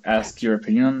also ask your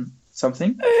opinion on something.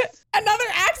 Another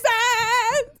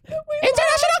accent!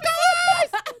 International guys!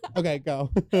 Okay, go.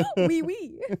 Oui,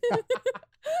 oui.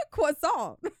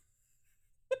 Croissant.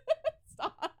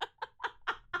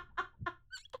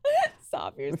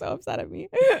 Stop. You're so upset at me.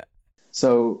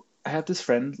 So I had this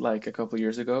friend a couple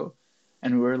years ago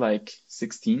and we were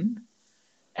 16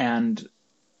 and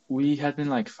we had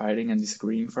been fighting and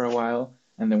disagreeing for a while,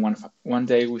 and then one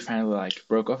day we finally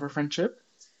broke off our friendship,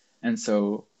 and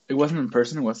so it wasn't in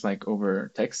person; it was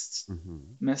over text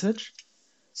message.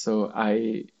 So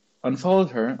I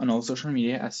unfollowed her on all social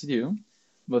media as you do,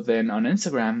 but then on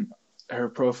Instagram her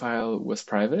profile was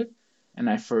private, and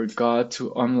I forgot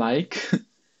to unlike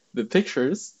the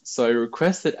pictures. So I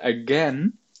requested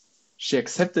again. She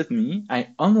accepted me. I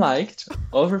unliked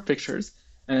all of her pictures.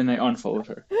 And then I unfollowed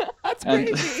her. That's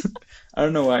crazy. I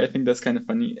don't know why. I think that's kind of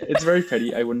funny. It's very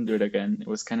petty. I wouldn't do it again. It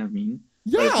was kind of mean.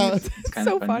 Yeah. It's kind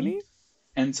so of funny.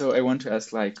 And so I want to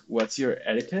ask, what's your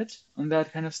etiquette on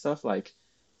that kind of stuff?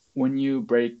 When you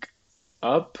break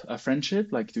up a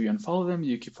friendship, do you unfollow them? Do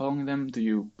you keep following them? Do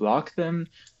you block them?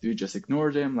 Do you just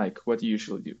ignore them? What do you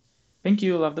usually do? Thank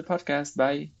you. Love the podcast.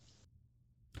 Bye.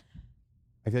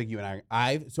 I feel like you and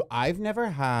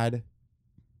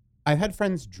I've had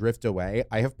friends drift away.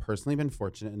 I have personally been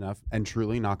fortunate enough, and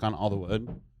truly knock on all the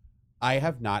wood, I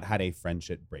have not had a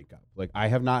friendship breakup. I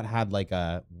have not had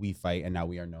a we fight and now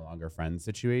we are no longer friends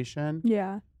situation.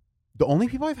 Yeah. The only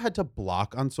people I've had to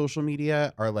block on social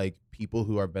media are people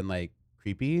who have been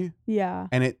creepy. Yeah.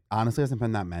 And it honestly hasn't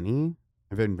been that many.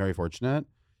 I've been very fortunate.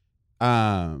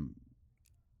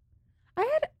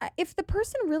 If the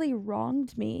person really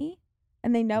wronged me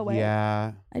and they know it,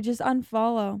 yeah, I just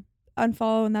unfollow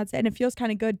and that's it. And it feels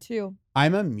kind of good too.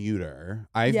 I'm a muter.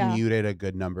 I've muted a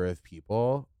good number of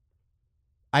people.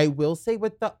 I will say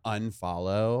with the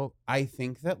unfollow, I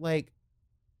think that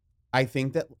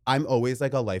I'm always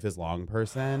a life is long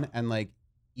person. And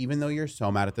even though you're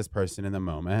so mad at this person in the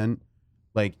moment,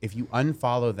 if you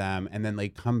unfollow them and then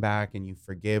come back and you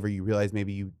forgive, or you realize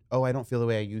maybe I don't feel the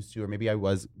way I used to, or maybe I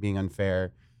was being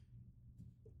unfair.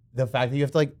 The fact that you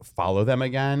have to follow them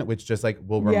again, which just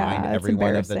will remind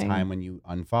everyone of the time when you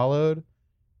unfollowed.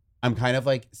 I'm kind of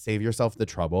save yourself the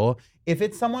trouble. If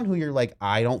it's someone who you're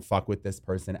I don't fuck with this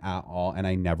person at all and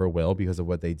I never will because of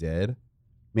what they did,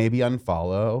 maybe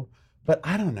unfollow. But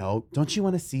I don't know. Don't you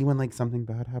want to see when something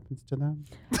bad happens to them?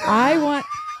 I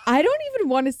I don't even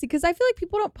want to see, because I feel like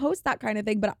people don't post that kind of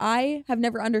thing, but I have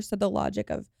never understood the logic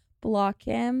of block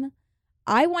him.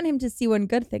 I want him to see when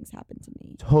good things happen to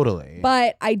me. Totally.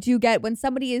 But I do get when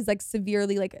somebody is like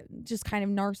severely like just kind of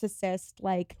narcissist,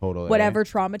 like Totally. whatever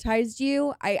traumatized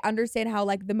you. I understand how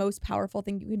like the most powerful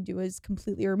thing you can do is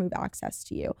completely remove access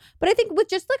to you. But I think with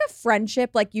just like a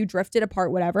friendship, like you drifted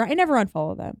apart, whatever, I never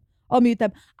unfollow them. I'll mute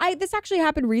them. This actually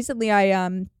happened recently.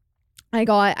 I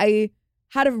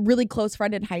had a really close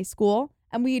friend in high school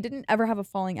and we didn't ever have a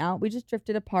falling out. We just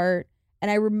drifted apart. And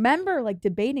I remember like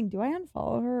debating, do I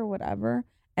unfollow her or whatever?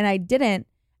 And I didn't.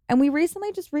 And we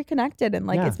recently just reconnected and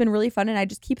like it's been really fun. And I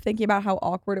just keep thinking about how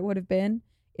awkward it would have been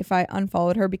if I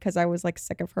unfollowed her because I was like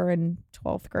sick of her in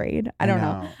 12th grade. I don't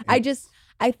know.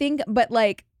 I think, but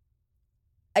like,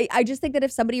 I just think that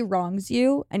if somebody wrongs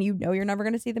you and you know you're never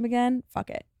going to see them again, fuck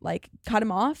it. Like cut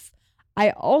them off. I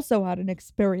also had an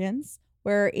experience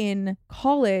where in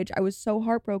college, I was so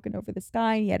heartbroken over this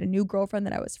guy. He had a new girlfriend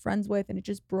that I was friends with, and it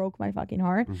just broke my fucking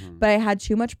heart. Mm-hmm. But I had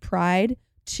too much pride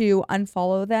to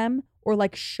unfollow them or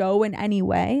like show in any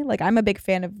way. Like I'm a big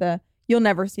fan of you'll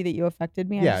never see that you affected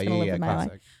me. I'm just gonna live with my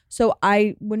life. So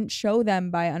I wouldn't show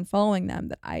them by unfollowing them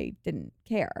that I didn't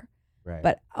care. Right.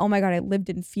 But oh my God, I lived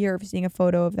in fear of seeing a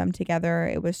photo of them together.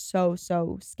 It was so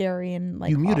scary and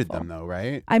like you muted awful. them though,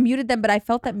 right? I muted them, but I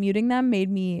felt that muting them made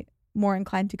me more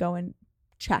inclined to go and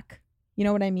check. You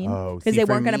know what I mean? Because they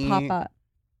weren't going to pop up.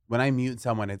 When I mute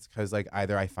someone, it's because like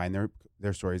either I find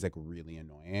their stories like really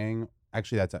annoying.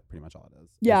 Actually, that's pretty much all it is.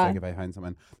 Yeah. It's, like if I find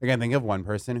someone, like I think of one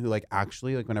person who like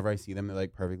actually like whenever I see them, they're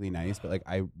like perfectly nice. But like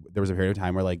there was a period of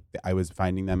time where like I was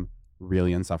finding them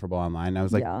really insufferable online. And I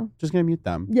was like, just gonna mute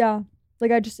them. Yeah.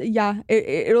 Like I just,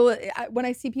 when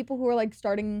I see people who are like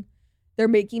they're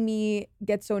making me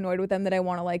get so annoyed with them that I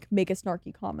want to like make a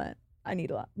snarky comment. I need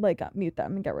to like mute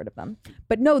them and get rid of them.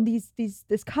 But no,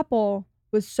 this couple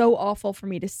was so awful for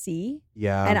me to see.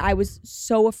 Yeah. And I was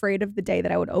so afraid of the day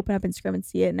that I would open up Instagram and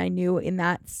see it. And I knew in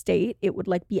that state, it would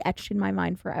like be etched in my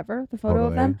mind forever, the photo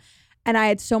of them. And I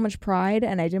had so much pride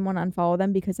and I didn't want to unfollow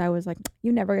them because I was like,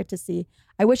 you never get to see.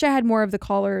 I wish I had more of the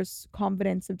caller's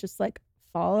confidence of just like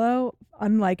follow,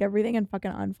 unlike everything and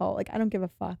fucking unfollow. Like, I don't give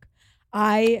a fuck.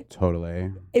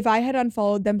 If I had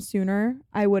unfollowed them sooner,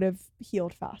 I would have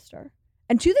healed faster.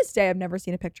 And to this day, I've never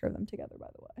seen a picture of them together, by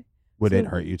the way. Would it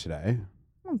hurt you today?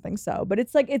 I don't think so. But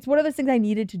it's like, it's one of those things I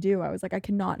needed to do. I was like, I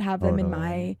cannot have them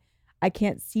I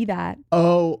can't see that.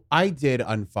 Oh, I did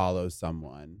unfollow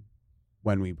someone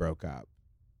when we broke up.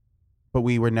 But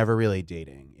we were never really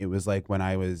dating. It was like when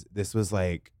this was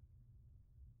like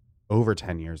over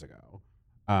 10 years ago.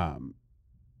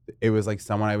 It was like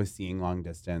someone I was seeing long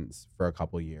distance for a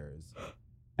couple years.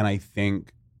 And I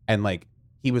think, and like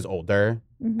he was older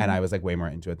and I was like way more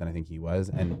into it than I think he was.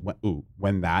 And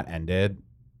when that ended,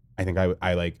 I think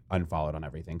I like unfollowed on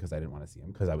everything because I didn't want to see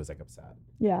him because I was like upset.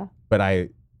 Yeah. But I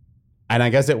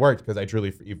guess it worked because I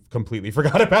truly completely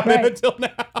forgot about it until now.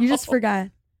 You just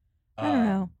forgot. I don't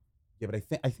know. Yeah, but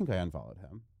I think I unfollowed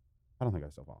him. I don't think I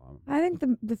still follow him. I think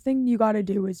the thing you got to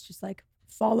do is just like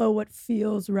follow what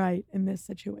feels right in this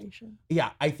situation.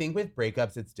 Yeah, I think with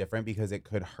breakups it's different because it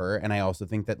could hurt, and I also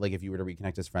think that like if you were to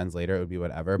reconnect as friends later, it would be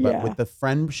whatever. But with the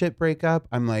friendship breakup,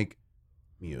 I'm like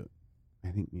mute. I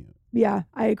think mute. Yeah,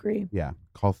 I agree. Yeah,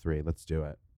 call 3. Let's do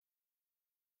it.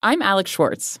 I'm Alex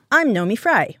Schwartz. I'm Nomi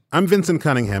Fry. I'm Vincent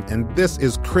Cunningham, and this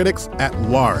is Critics at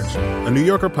Large, a New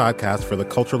Yorker podcast for the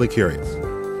culturally curious.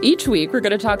 Each week, we're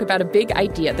going to talk about a big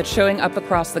idea that's showing up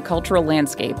across the cultural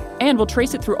landscape, and we'll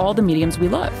trace it through all the mediums we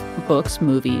love. Books,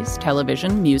 movies,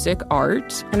 television, music,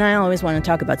 art. And I always want to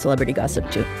talk about celebrity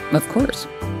gossip, too. Of course.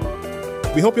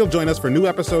 We hope you'll join us for new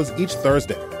episodes each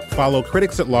Thursday. Follow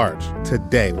Critics at Large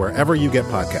today, wherever you get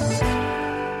podcasts.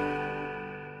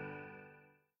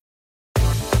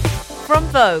 From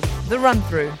Vogue, The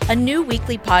Run-Through, a new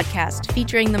weekly podcast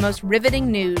featuring the most riveting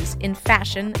news in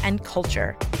fashion and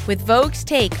culture, with Vogue's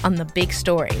take on the big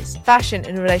stories. Fashion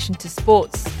in relation to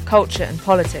sports, culture, and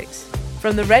politics.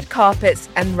 From the red carpets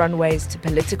and runways to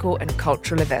political and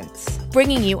cultural events.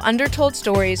 Bringing you undertold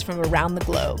stories from around the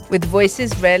globe. With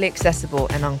voices rarely accessible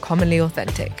and uncommonly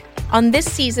authentic. On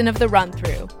this season of The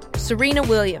Run-Through, Serena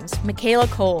Williams, Michaela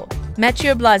Cole,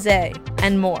 Mathieu Blasé,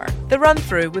 and more. The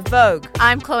Run-Through with Vogue.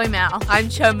 I'm Chloe Mal. I'm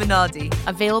Cho Minardi.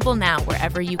 Available now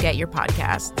wherever you get your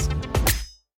podcasts.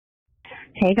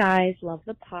 Hey guys, love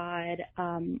the pod.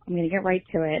 I'm going to get right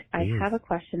to it. I have a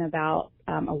question about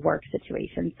a work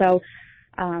situation. So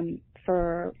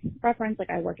for reference, like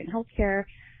I work in healthcare,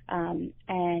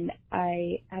 and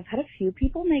I have had a few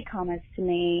people make comments to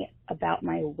me about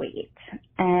my weight.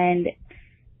 And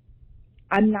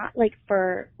I'm not like,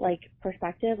 for like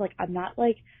perspective, like I'm not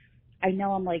like I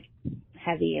know I'm like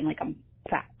heavy and like I'm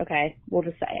fat. Okay. We'll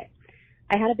just say it.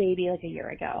 I had a baby like a year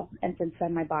ago. And since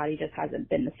then my body just hasn't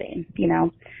been the same, you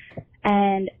know?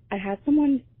 And I had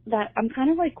someone that I'm kind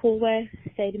of like cool with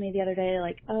say to me the other day,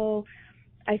 like, oh,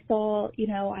 I saw, you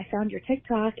know, I found your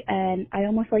TikTok and I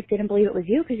almost like didn't believe it was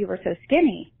you because you were so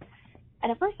skinny.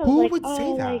 And at first I was Who like, would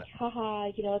say that? like, haha,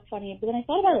 you know, it's funny. But then I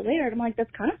thought about it later and I'm like,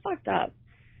 that's kind of fucked up.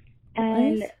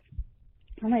 And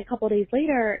I'm like a couple of days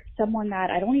later, someone that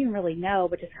I don't even really know,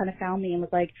 but just kind of found me and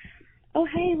was like, oh,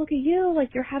 hey, look at you.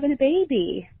 Like, you're having a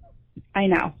baby. I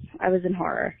know. I was in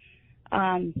horror.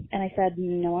 And I said,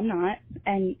 no, I'm not.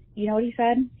 And you know what he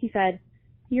said? He said,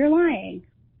 you're lying.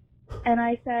 And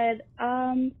I said,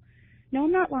 no,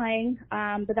 I'm not lying,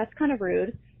 but that's kind of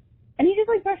rude. And he just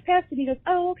like brushed past it and he goes,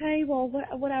 oh, okay, well,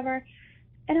 whatever.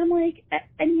 And I'm like,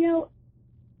 and you know,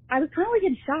 I was kind of like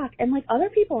in shock and like other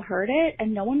people heard it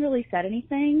and no one really said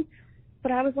anything,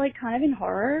 but I was like kind of in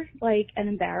horror, like, and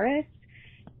embarrassed.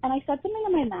 And I said something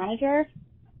to my manager,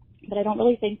 but I don't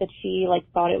really think that she like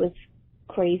thought it was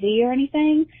crazy or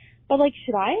anything. But like,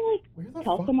 should I like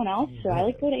tell someone else? Should I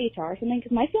like go to HR or something?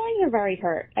 Because my feelings are very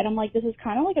hurt. And I'm like, this is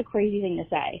kind of like a crazy thing to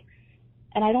say.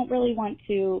 And I don't really want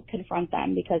to confront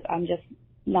them because I'm just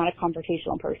not a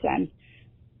confrontational person.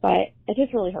 But it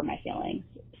just really hurt my feelings.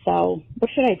 So what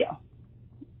should I do?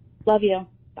 Love you.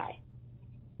 Bye.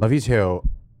 Love you too.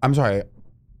 I'm sorry.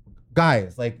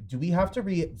 Guys, like, do we have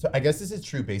to so I guess this is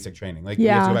true basic training. Like, we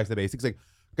have to go back to the basics. Like,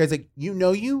 guys, like, you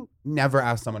know, you never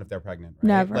ask someone if they're pregnant, right?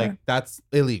 Never. Like, that's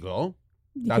illegal.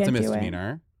 That's a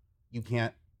misdemeanor. You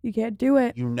can't do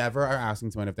it. You never are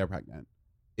asking someone if they're pregnant.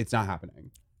 It's not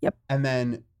happening. Yep. And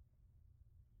then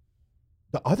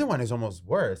the other one is almost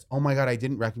worse. Oh my God, I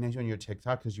didn't recognize you on your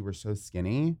TikTok because you were so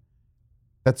skinny.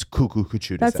 That's cuckoo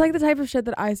cuckoo. That's like the type of shit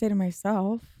that I say to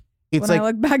myself. It's when like, I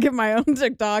look back at my own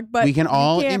TikTok, but we can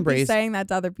all you can't embrace be saying that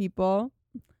to other people.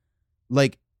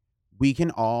 Like, we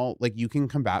can all, like, you can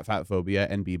combat fat phobia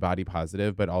and be body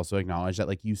positive, but also acknowledge that,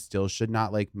 like, you still should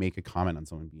not, like, make a comment on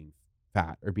someone being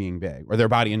fat or being big or their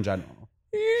body in general.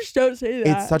 You just don't say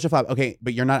that. It's such a flop. Okay,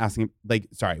 but you're not asking, like,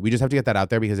 sorry, we just have to get that out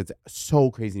there because it's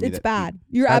so crazy to me. It's bad.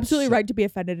 You're absolutely right to be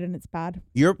offended and it's bad.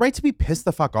 You're right to be pissed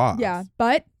the fuck off. Yeah,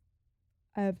 but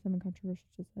I have something controversial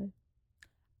to say.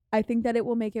 I think that it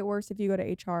will make it worse if you go to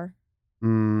HR.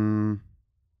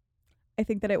 I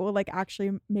think that it will like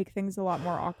actually make things a lot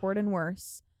more awkward and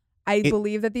worse. I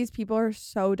believe that these people are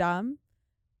so dumb.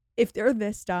 If they're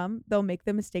this dumb, they'll make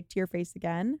the mistake to your face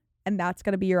again. And that's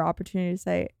going to be your opportunity to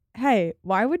say, hey,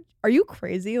 are you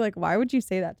crazy? Like, why would you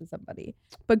say that to somebody?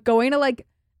 But going to like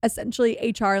essentially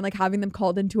HR and like having them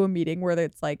called into a meeting where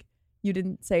it's like, you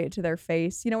didn't say it to their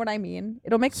face. You know what I mean?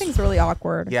 It'll make things really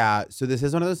awkward. Yeah. So this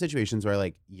is one of those situations where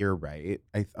like, you're right.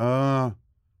 I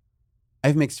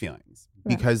have mixed feelings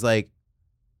because like,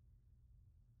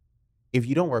 if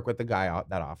you don't work with the guy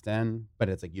that often, but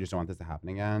it's like, you just don't want this to happen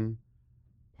again.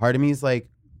 Part of me is like,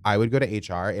 I would go to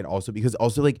HR and also because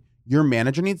also like your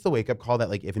manager needs the wake up call that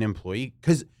like if an employee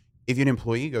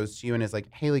goes to you and is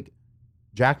like, hey, like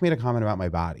Jack made a comment about my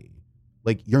body.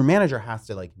 Like your manager has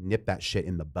to like nip that shit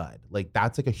in the bud. Like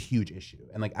that's like a huge issue.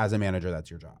 And like as a manager,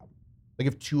 that's your job. Like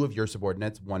if two of your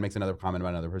subordinates, one makes another comment about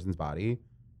another person's body,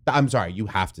 I'm sorry, you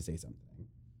have to say something.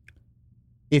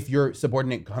 If your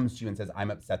subordinate comes to you and says, I'm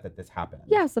upset that this happened.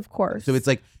 Yes, of course. So it's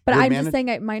like, but I'm just saying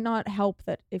it might not help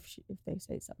that if they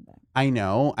say something. I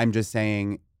know. I'm just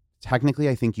saying, technically,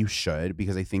 I think you should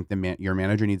because I think your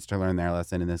manager needs to learn their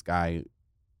lesson and this guy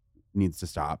needs to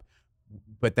stop.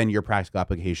 But then your practical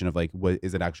application of like, what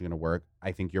is it actually going to work?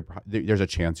 I think there's a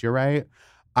chance you're right.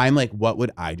 I'm like, what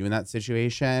would I do in that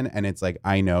situation? And it's like,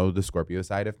 I know the Scorpio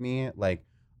side of me. Like,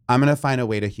 I'm going to find a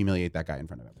way to humiliate that guy in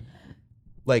front of everyone.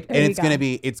 Like, and it's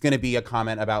gonna be a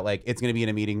comment about like it's gonna be in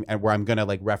a meeting and where I'm gonna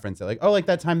like reference it like, oh, like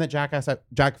that time that Jack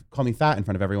called me fat in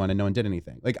front of everyone and no one did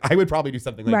anything. Like I would probably do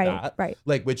something like that, right?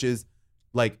 Like which is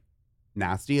like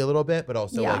nasty a little bit, but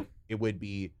also like it would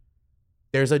be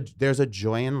there's a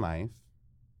joy in life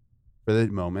for the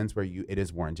moments where it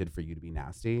is warranted for you to be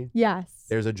nasty. Yes,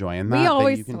 there's a joy in that. We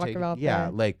always you can talk about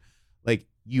that. Like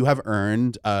you have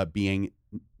earned being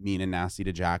mean and nasty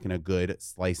to Jack in a good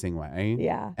slicing way.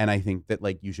 Yeah. And I think that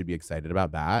like you should be excited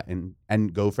about that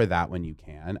and go for that when you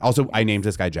can. Also, I named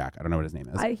this guy Jack. I don't know what his name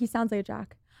is. He sounds like a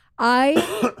Jack.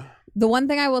 The one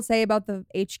thing I will say about the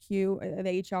HQ,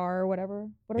 the HR or whatever.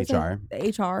 What is HR.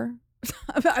 It? The HR.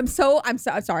 I'm so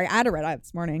sorry. I had a red eye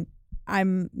this morning.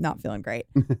 I'm not feeling great.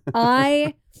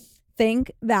 I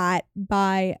think that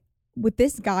with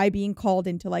this guy being called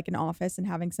into like an office and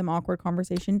having some awkward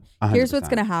conversation, 100%. Here's what's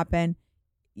going to happen.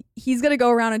 He's going to go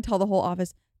around and tell the whole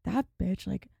office, that bitch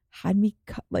like had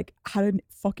a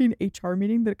fucking HR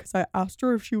meeting because I asked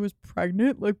her if she was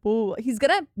pregnant. Like, blah. He's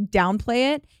gonna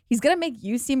downplay it. He's gonna make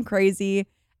you seem crazy.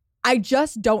 I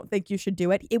just don't think you should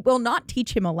do it. It will not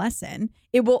teach him a lesson.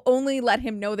 It will only let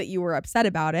him know that you were upset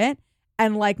about it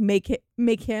and like make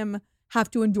him have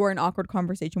to endure an awkward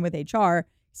conversation with HR.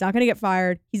 He's not gonna get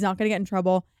fired. He's not gonna get in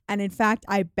trouble. And in fact,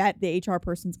 I bet the HR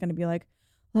person's gonna be like,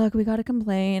 look, we gotta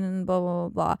complain and blah, blah, blah,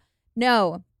 blah.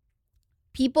 No.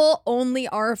 People only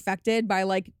are affected by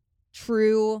like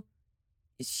true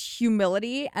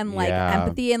humility and like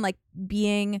empathy and like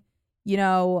being, you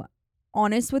know,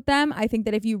 honest with them. I think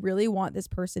that if you really want this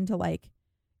person to like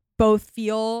both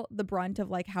feel the brunt of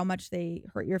like how much they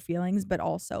hurt your feelings, but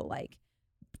also like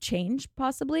change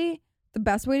possibly, the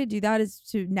best way to do that is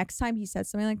to next time he says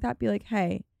something like that, be like,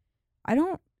 hey,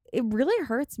 it really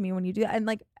hurts me when you do that. And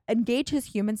like engage his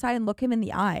human side and look him in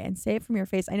the eye and say it from your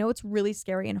face. I know it's really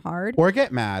scary and hard. Or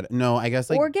get mad. No, I guess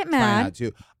like or get try mad not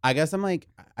to. I guess I'm like,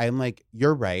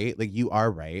 you're right. Like you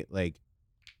are right. Like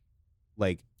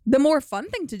the more fun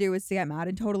thing to do is to get mad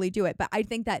and totally do it. But I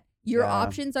think that your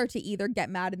options are to either get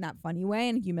mad in that funny way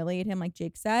and humiliate him like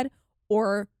Jake said,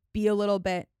 or be a little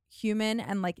bit human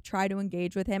and like try to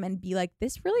engage with him and be like,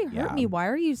 this really hurt me. Why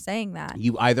are you saying that?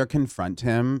 You either confront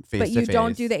him face to face. But you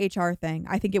don't do the HR thing.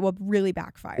 I think it will really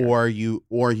backfire. Or you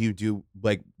do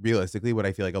like realistically what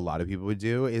I feel like a lot of people would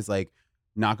do is like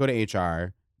not go to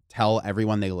HR, tell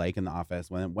everyone they like in the office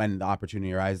when the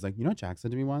opportunity arises, like, you know what Jack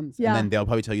said to me once? Yeah. And then they'll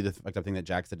probably tell you the fucked up thing that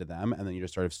Jack said to them. And then you're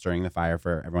just sort of stirring the fire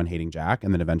for everyone hating Jack.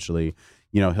 And then eventually,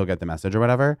 you know, he'll get the message or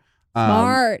whatever.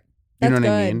 Smart. You know That's what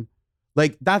I good. mean?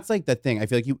 Like, that's like the thing. I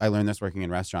feel like I learned this working in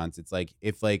restaurants. It's like,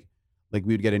 if like we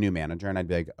would get a new manager and I'd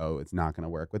be like, oh, it's not going to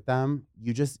work with them.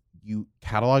 You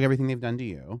catalog everything they've done to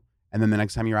you. And then the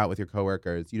next time you're out with your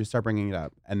coworkers, you just start bringing it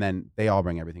up. And then they all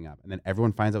bring everything up. And then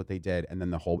everyone finds out what they did. And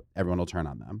then everyone will turn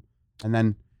on them. And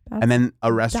then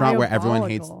a restaurant where everyone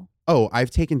hates. Oh, I've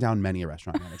taken down many a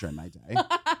restaurant manager in my day.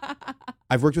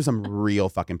 I've worked with some real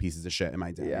fucking pieces of shit in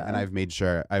my day. And I've made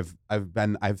sure I've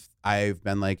been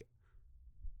like,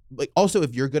 also,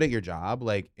 if you're good at your job,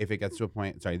 like if it gets to a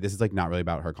point, sorry, this is like not really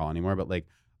about her call anymore, but like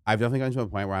I've definitely gotten to a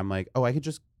point where I'm like, oh, I could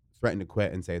just threaten to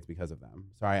quit and say it's because of them.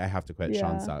 Sorry, I have to quit.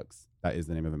 Sean sucks. That is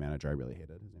the name of a manager I really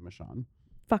hated. His name was Sean.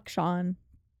 Fuck Sean.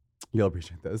 You'll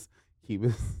appreciate this. He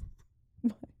was.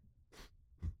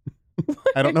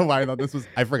 I don't know why I thought this was.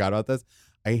 I forgot about this.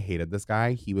 I hated this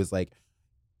guy. He was like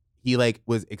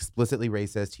was explicitly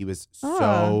racist. He was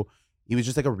He was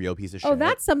just like a real piece of shit. Oh,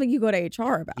 that's something you go to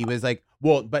HR about. He was like,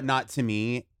 well, but not to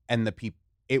me and the people.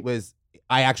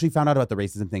 I actually found out about the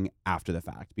racism thing after the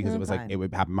fact because it was like, it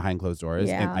would happen behind closed doors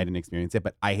and I didn't experience it,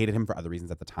 but I hated him for other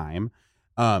reasons at the time.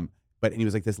 But he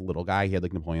was like this little guy. He had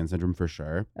like Napoleon syndrome for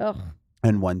sure. Ugh.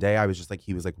 And one day I was just like,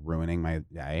 he was like ruining my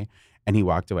day. And he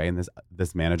walked away and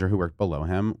this manager who worked below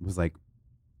him was like,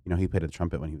 you know, he played a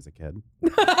trumpet when he was a kid.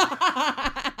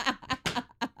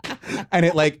 And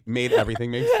it like made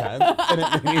everything make sense. And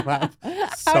it made me laugh.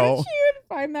 So, how did you even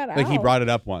find that out? Like he brought it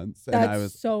up once. And I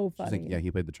was so funny. funny. Like, yeah,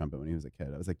 he played the trumpet when he was a kid.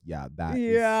 I was like, yeah, that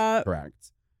is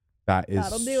correct.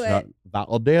 That'll do it.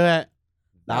 That'll do it.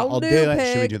 That'll do it.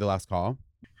 Pig. Should we do the last call?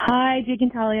 Hi, Jake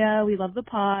and Talia. We love the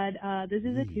pod. This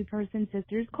is a two-person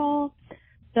sisters call.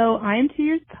 So I am 2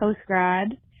 years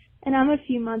post-grad. And I'm a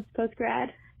few months post-grad.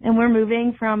 And we're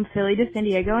moving from Philly to San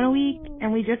Diego in a week.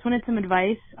 And we just wanted some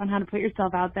advice on how to put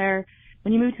yourself out there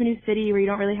when you move to a new city where you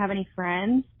don't really have any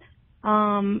friends.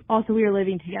 Also, we are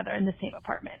living together in the same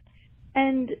apartment.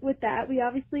 And with that,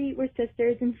 we're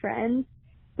sisters and friends.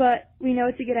 But we know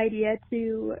it's a good idea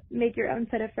to make your own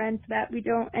set of friends so that we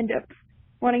don't end up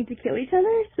wanting to kill each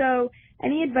other. So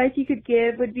any advice you could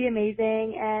give would be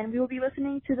amazing. And we will be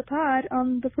listening to the pod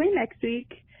on the plane next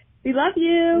week. We love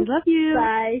you. We love you.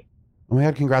 Bye. Oh my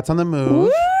God, congrats on the move.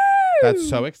 Woo! That's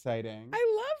so exciting.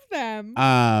 I love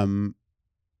them.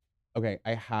 Okay,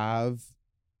 I have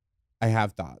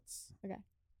thoughts. Okay.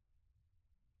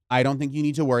 I don't think you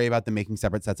need to worry about them making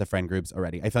separate sets of friend groups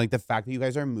already. I feel like the fact that you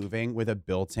guys are moving with a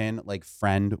built-in like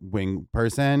friend wing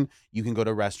person, you can go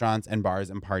to restaurants and bars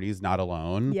and parties not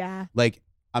alone. Yeah. Like,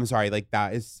 I'm sorry, like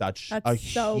that is such a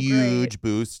huge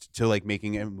boost to like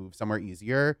making it move somewhere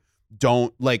easier.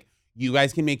 Don't like, you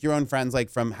guys can make your own friends like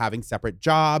from having separate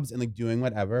jobs and like doing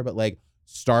whatever, but like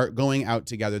start going out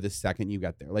together the second you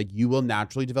get there. Like you will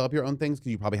naturally develop your own things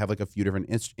because you probably have like a few different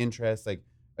interests, like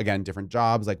again, different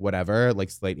jobs, like whatever, like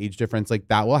slight age difference, like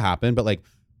that will happen. But like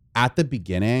at the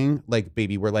beginning, like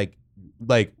baby, we're like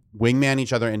wingman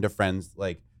each other into friends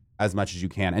like as much as you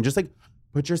can. And just like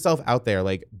put yourself out there.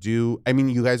 Like you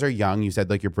guys are young. You said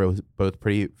like you're both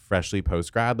pretty freshly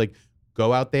post-grad. Like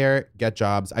go out there, get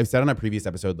jobs. I've said on a previous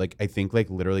episode, like, I think like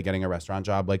literally getting a restaurant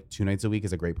job like 2 nights a week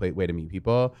is a great way to meet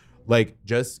people. Like,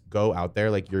 just go out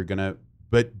there. Like,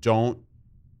 but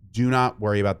do not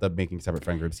worry about the making separate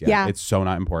friend groups yet. Yeah. It's so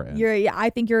not important. I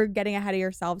think you're getting ahead of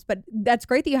yourselves, but that's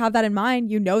great that you have that in mind.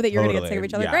 You know that you're going to get sick of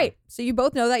each other. Yeah. Great. So you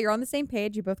both know that you're on the same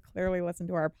page. You both clearly listen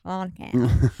to our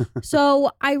podcast.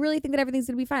 So I really think that everything's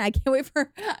going to be fine. I can't wait for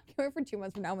 2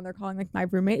 months from now when they're calling like my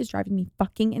roommate is driving me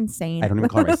fucking insane. I don't even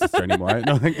call her my sister anymore.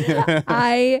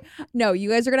 No, you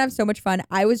guys are going to have so much fun.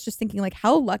 I was just thinking like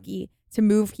how lucky to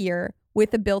move here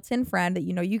with a built-in friend that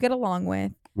you know you get along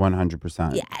with.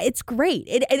 100%. Yeah, it's great.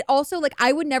 It also like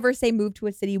I would never say move to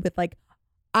a city with like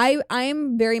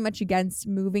I'm very much against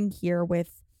moving here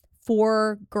with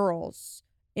 4 girls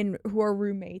who are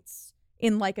roommates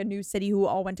in like a new city who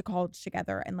all went to college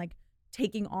together and like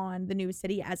taking on the new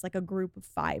city as like a group of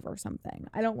 5 or something.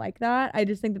 I don't like that. I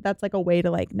just think that that's like a way to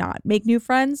like not make new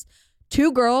friends.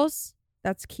 2 girls,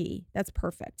 that's key. That's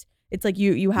perfect. It's like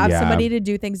you have somebody to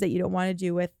do things that you don't want to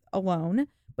do with alone,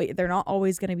 but they're not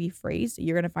always going to be free. So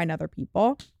you're going to find other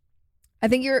people. I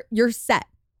think you're set.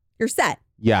 You're set.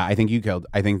 Yeah, I think you killed.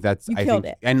 I think that's. You killed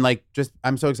it. And like,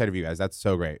 I'm so excited for you guys. That's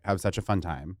so great. Have such a fun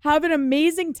time. Have an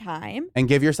amazing time. And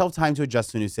give yourself time to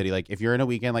adjust to a new city. Like, if you're in a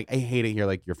weekend, like I hate it here,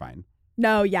 like you're fine.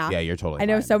 No, yeah. Yeah, you're totally. I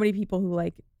know fine. so many people who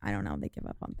like I don't know, they give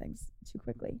up on things too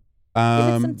quickly. Give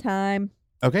it some time.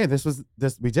 Okay,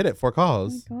 we did it. 4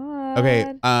 calls. Oh my God.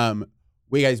 Okay.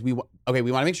 Wait, guys. We want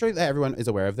to make sure that everyone is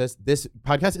aware of this. This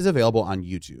podcast is available on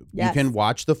YouTube. Yes. You can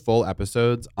watch the full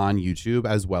episodes on YouTube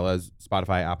as well as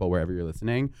Spotify, Apple, wherever you're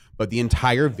listening. But the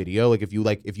entire video, like if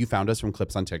you found us from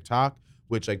clips on TikTok,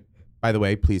 which like by the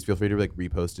way, please feel free to like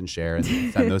repost and share and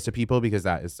send those to people because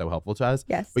that is so helpful to us.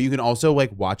 Yes. But you can also like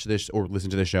watch this or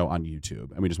listen to the show on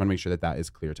YouTube, and we just want to make sure that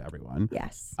is clear to everyone.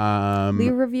 Yes.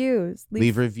 Leave reviews.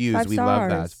 Leave reviews. 5 We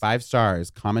stars. love that. 5 stars.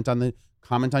 Comment on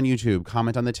YouTube.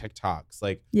 Comment on the TikToks.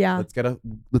 Like, yeah. Let's get a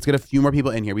few more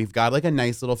people in here. We've got like a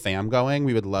nice little fam going.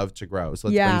 We would love to grow. So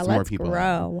let's bring some more people.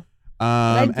 Grow. In.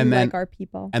 I do and then like our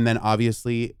people. And then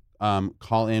obviously,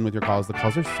 call in with your calls. The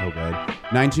calls are so good.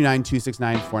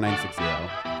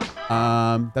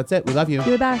 929-269-4960. That's it. We love you.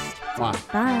 Do the best.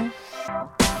 Mwah. Bye.